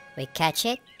catch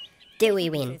it. Do we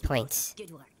win points?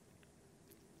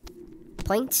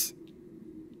 Points?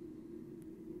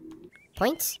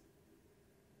 Points?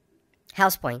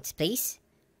 House points, please.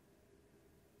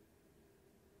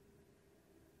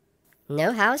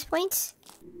 No house points?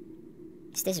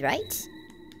 Is this right?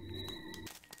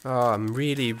 Oh, I'm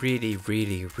really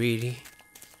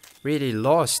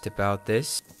lost about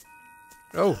this.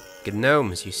 Oh,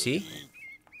 gnomes, you see?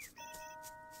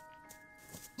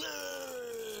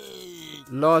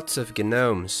 Lots of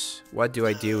gnomes. What do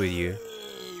I do with you?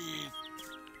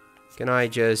 Can I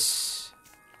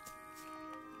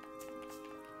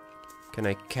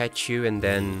catch you and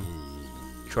then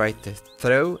try to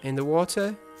throw in the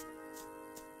water?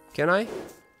 Can I?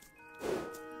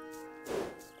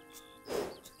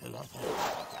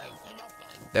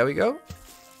 There we go.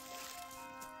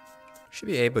 Should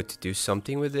be able to do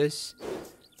something with this.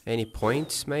 Any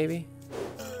points, maybe?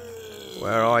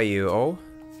 Where are you? Oh,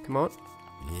 come on.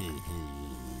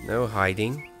 No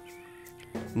hiding.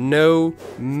 No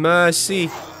mercy.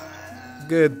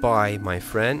 Goodbye, my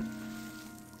friend.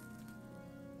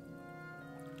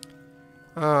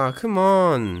 Ah, come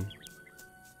on.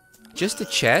 Just a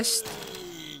chest?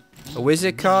 A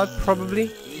wizard card,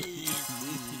 probably?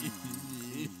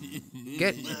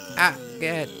 Get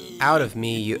out of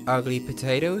me, you ugly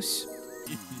potatoes.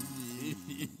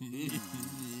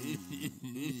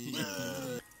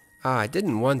 Ah, I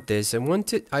didn't want this. I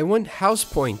want house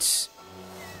points.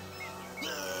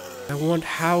 I want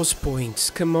house points.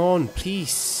 Come on,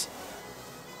 please.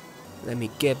 Let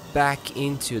me get back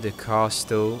into the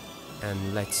castle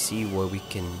and let's see what we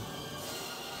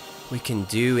can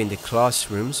do in the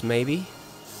classrooms, maybe.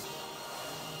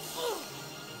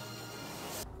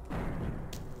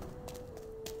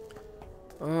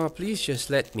 Oh, please just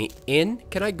let me in.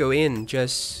 Can I go in?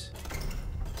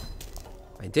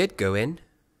 I did go in.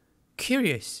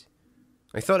 Curious.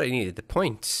 I thought I needed the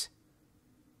points.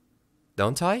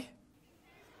 Don't I?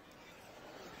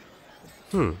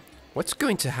 What's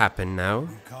going to happen now?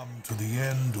 We come to the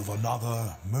end of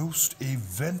another most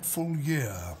eventful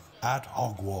year at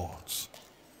Hogwarts.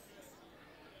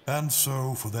 And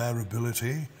so, for their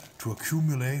ability to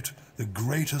accumulate the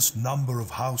greatest number of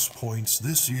house points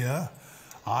this year,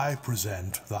 I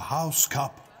present the House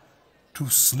Cup to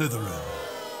Slytherin.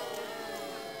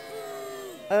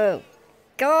 Oh,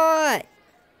 God!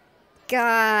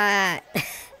 God!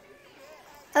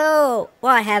 Oh,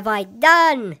 what have I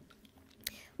done?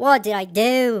 What did I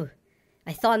do?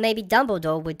 I thought maybe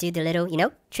Dumbledore would do the little,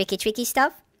 tricky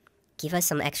stuff. Give us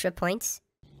some extra points.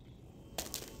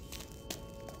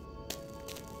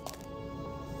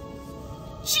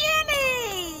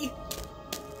 Ginny!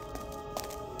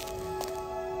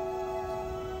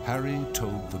 Harry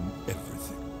told them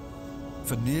everything.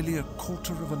 For nearly a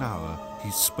quarter of an hour, he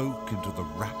spoke into the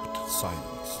rapt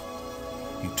silence.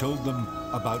 He told them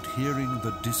about hearing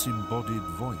the disembodied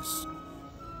voice.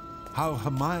 How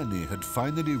Hermione had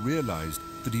finally realized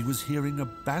that he was hearing a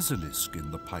basilisk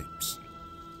in the pipes.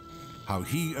 How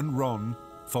he and Ron,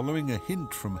 following a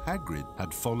hint from Hagrid,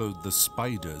 had followed the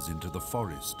spiders into the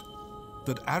forest.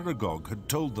 That Aragog had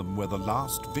told them where the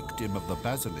last victim of the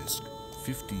basilisk,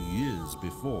 50 years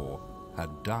before,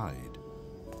 had died.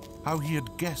 How he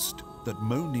had guessed that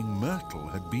Moaning Myrtle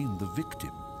had been the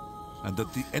victim, and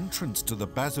that the entrance to the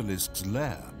basilisk's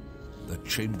lair, the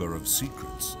Chamber of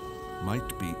Secrets,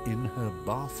 might be in her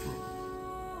bathroom.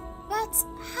 But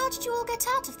how did you all get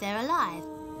out of there alive?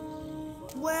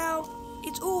 Well,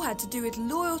 it all had to do with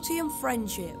loyalty and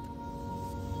friendship.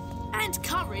 And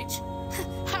courage.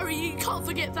 Harry, you can't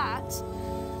forget that.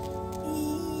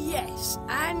 Yes,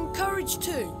 and courage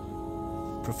too.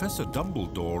 Professor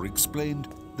Dumbledore explained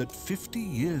that 50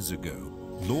 years ago,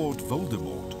 Lord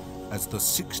Voldemort, as the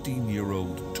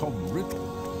 16-year-old Tom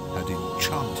Riddle had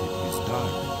enchanted his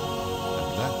diary,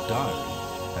 and that diary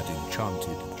had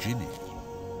enchanted Ginny.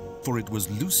 For it was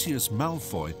Lucius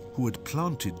Malfoy who had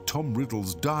planted Tom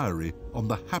Riddle's diary on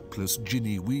the hapless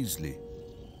Ginny Weasley.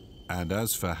 And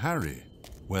as for Harry,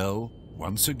 well,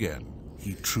 once again,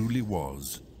 he truly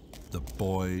was the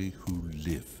boy who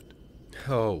lived.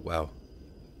 Oh, well.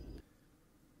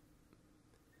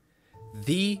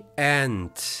 The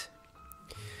end.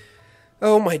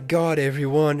 Oh my god,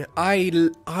 everyone.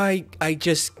 I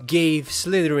just gave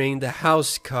Slytherin the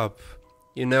house cup,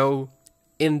 you know,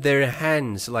 in their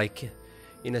hands, like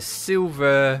in a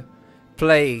silver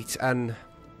plate, and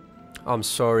I'm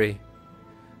sorry.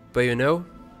 But you know,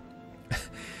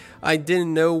 I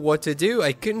didn't know what to do.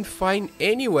 I couldn't find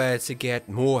anywhere to get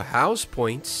more house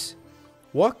points.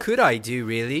 What could I do,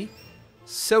 really?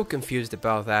 So confused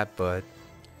about that, but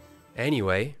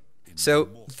anyway. So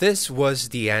this was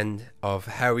the end of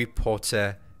Harry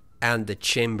Potter and the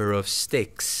Chamber of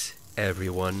Sticks,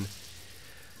 everyone.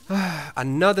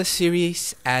 Another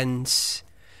series, and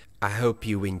I hope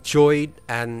you enjoyed.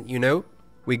 And you know,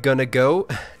 we're gonna go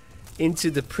into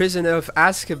the Prisoner of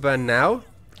Azkaban now,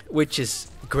 which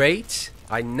is great.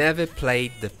 I never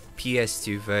played the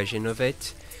PS2 version of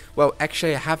it. Well,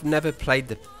 actually, I have never played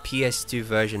the PS2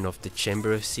 version of the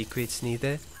Chamber of Secrets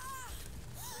neither.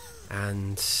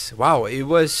 And wow, it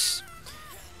was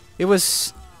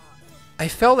I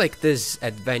felt like this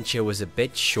adventure was a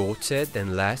bit shorter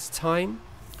than last time,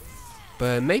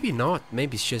 but maybe not.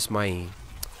 Maybe it's just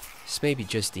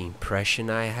the impression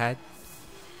I had.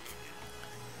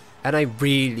 And I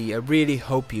really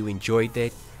hope you enjoyed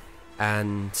it.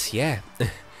 And yeah,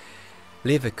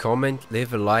 leave a comment,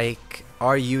 leave a like.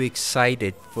 Are you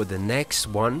excited for the next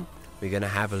one? We're gonna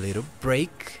have a little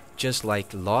break, just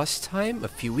like last time, a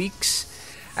few weeks,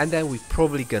 and then we're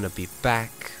probably gonna be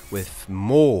back with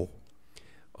more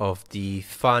of the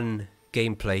fun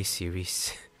gameplay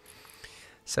series.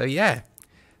 So yeah,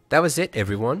 that was it,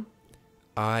 everyone.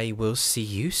 I will see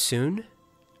you soon,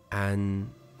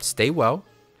 and stay well.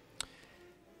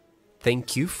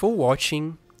 Thank you for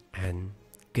watching, and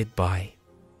goodbye.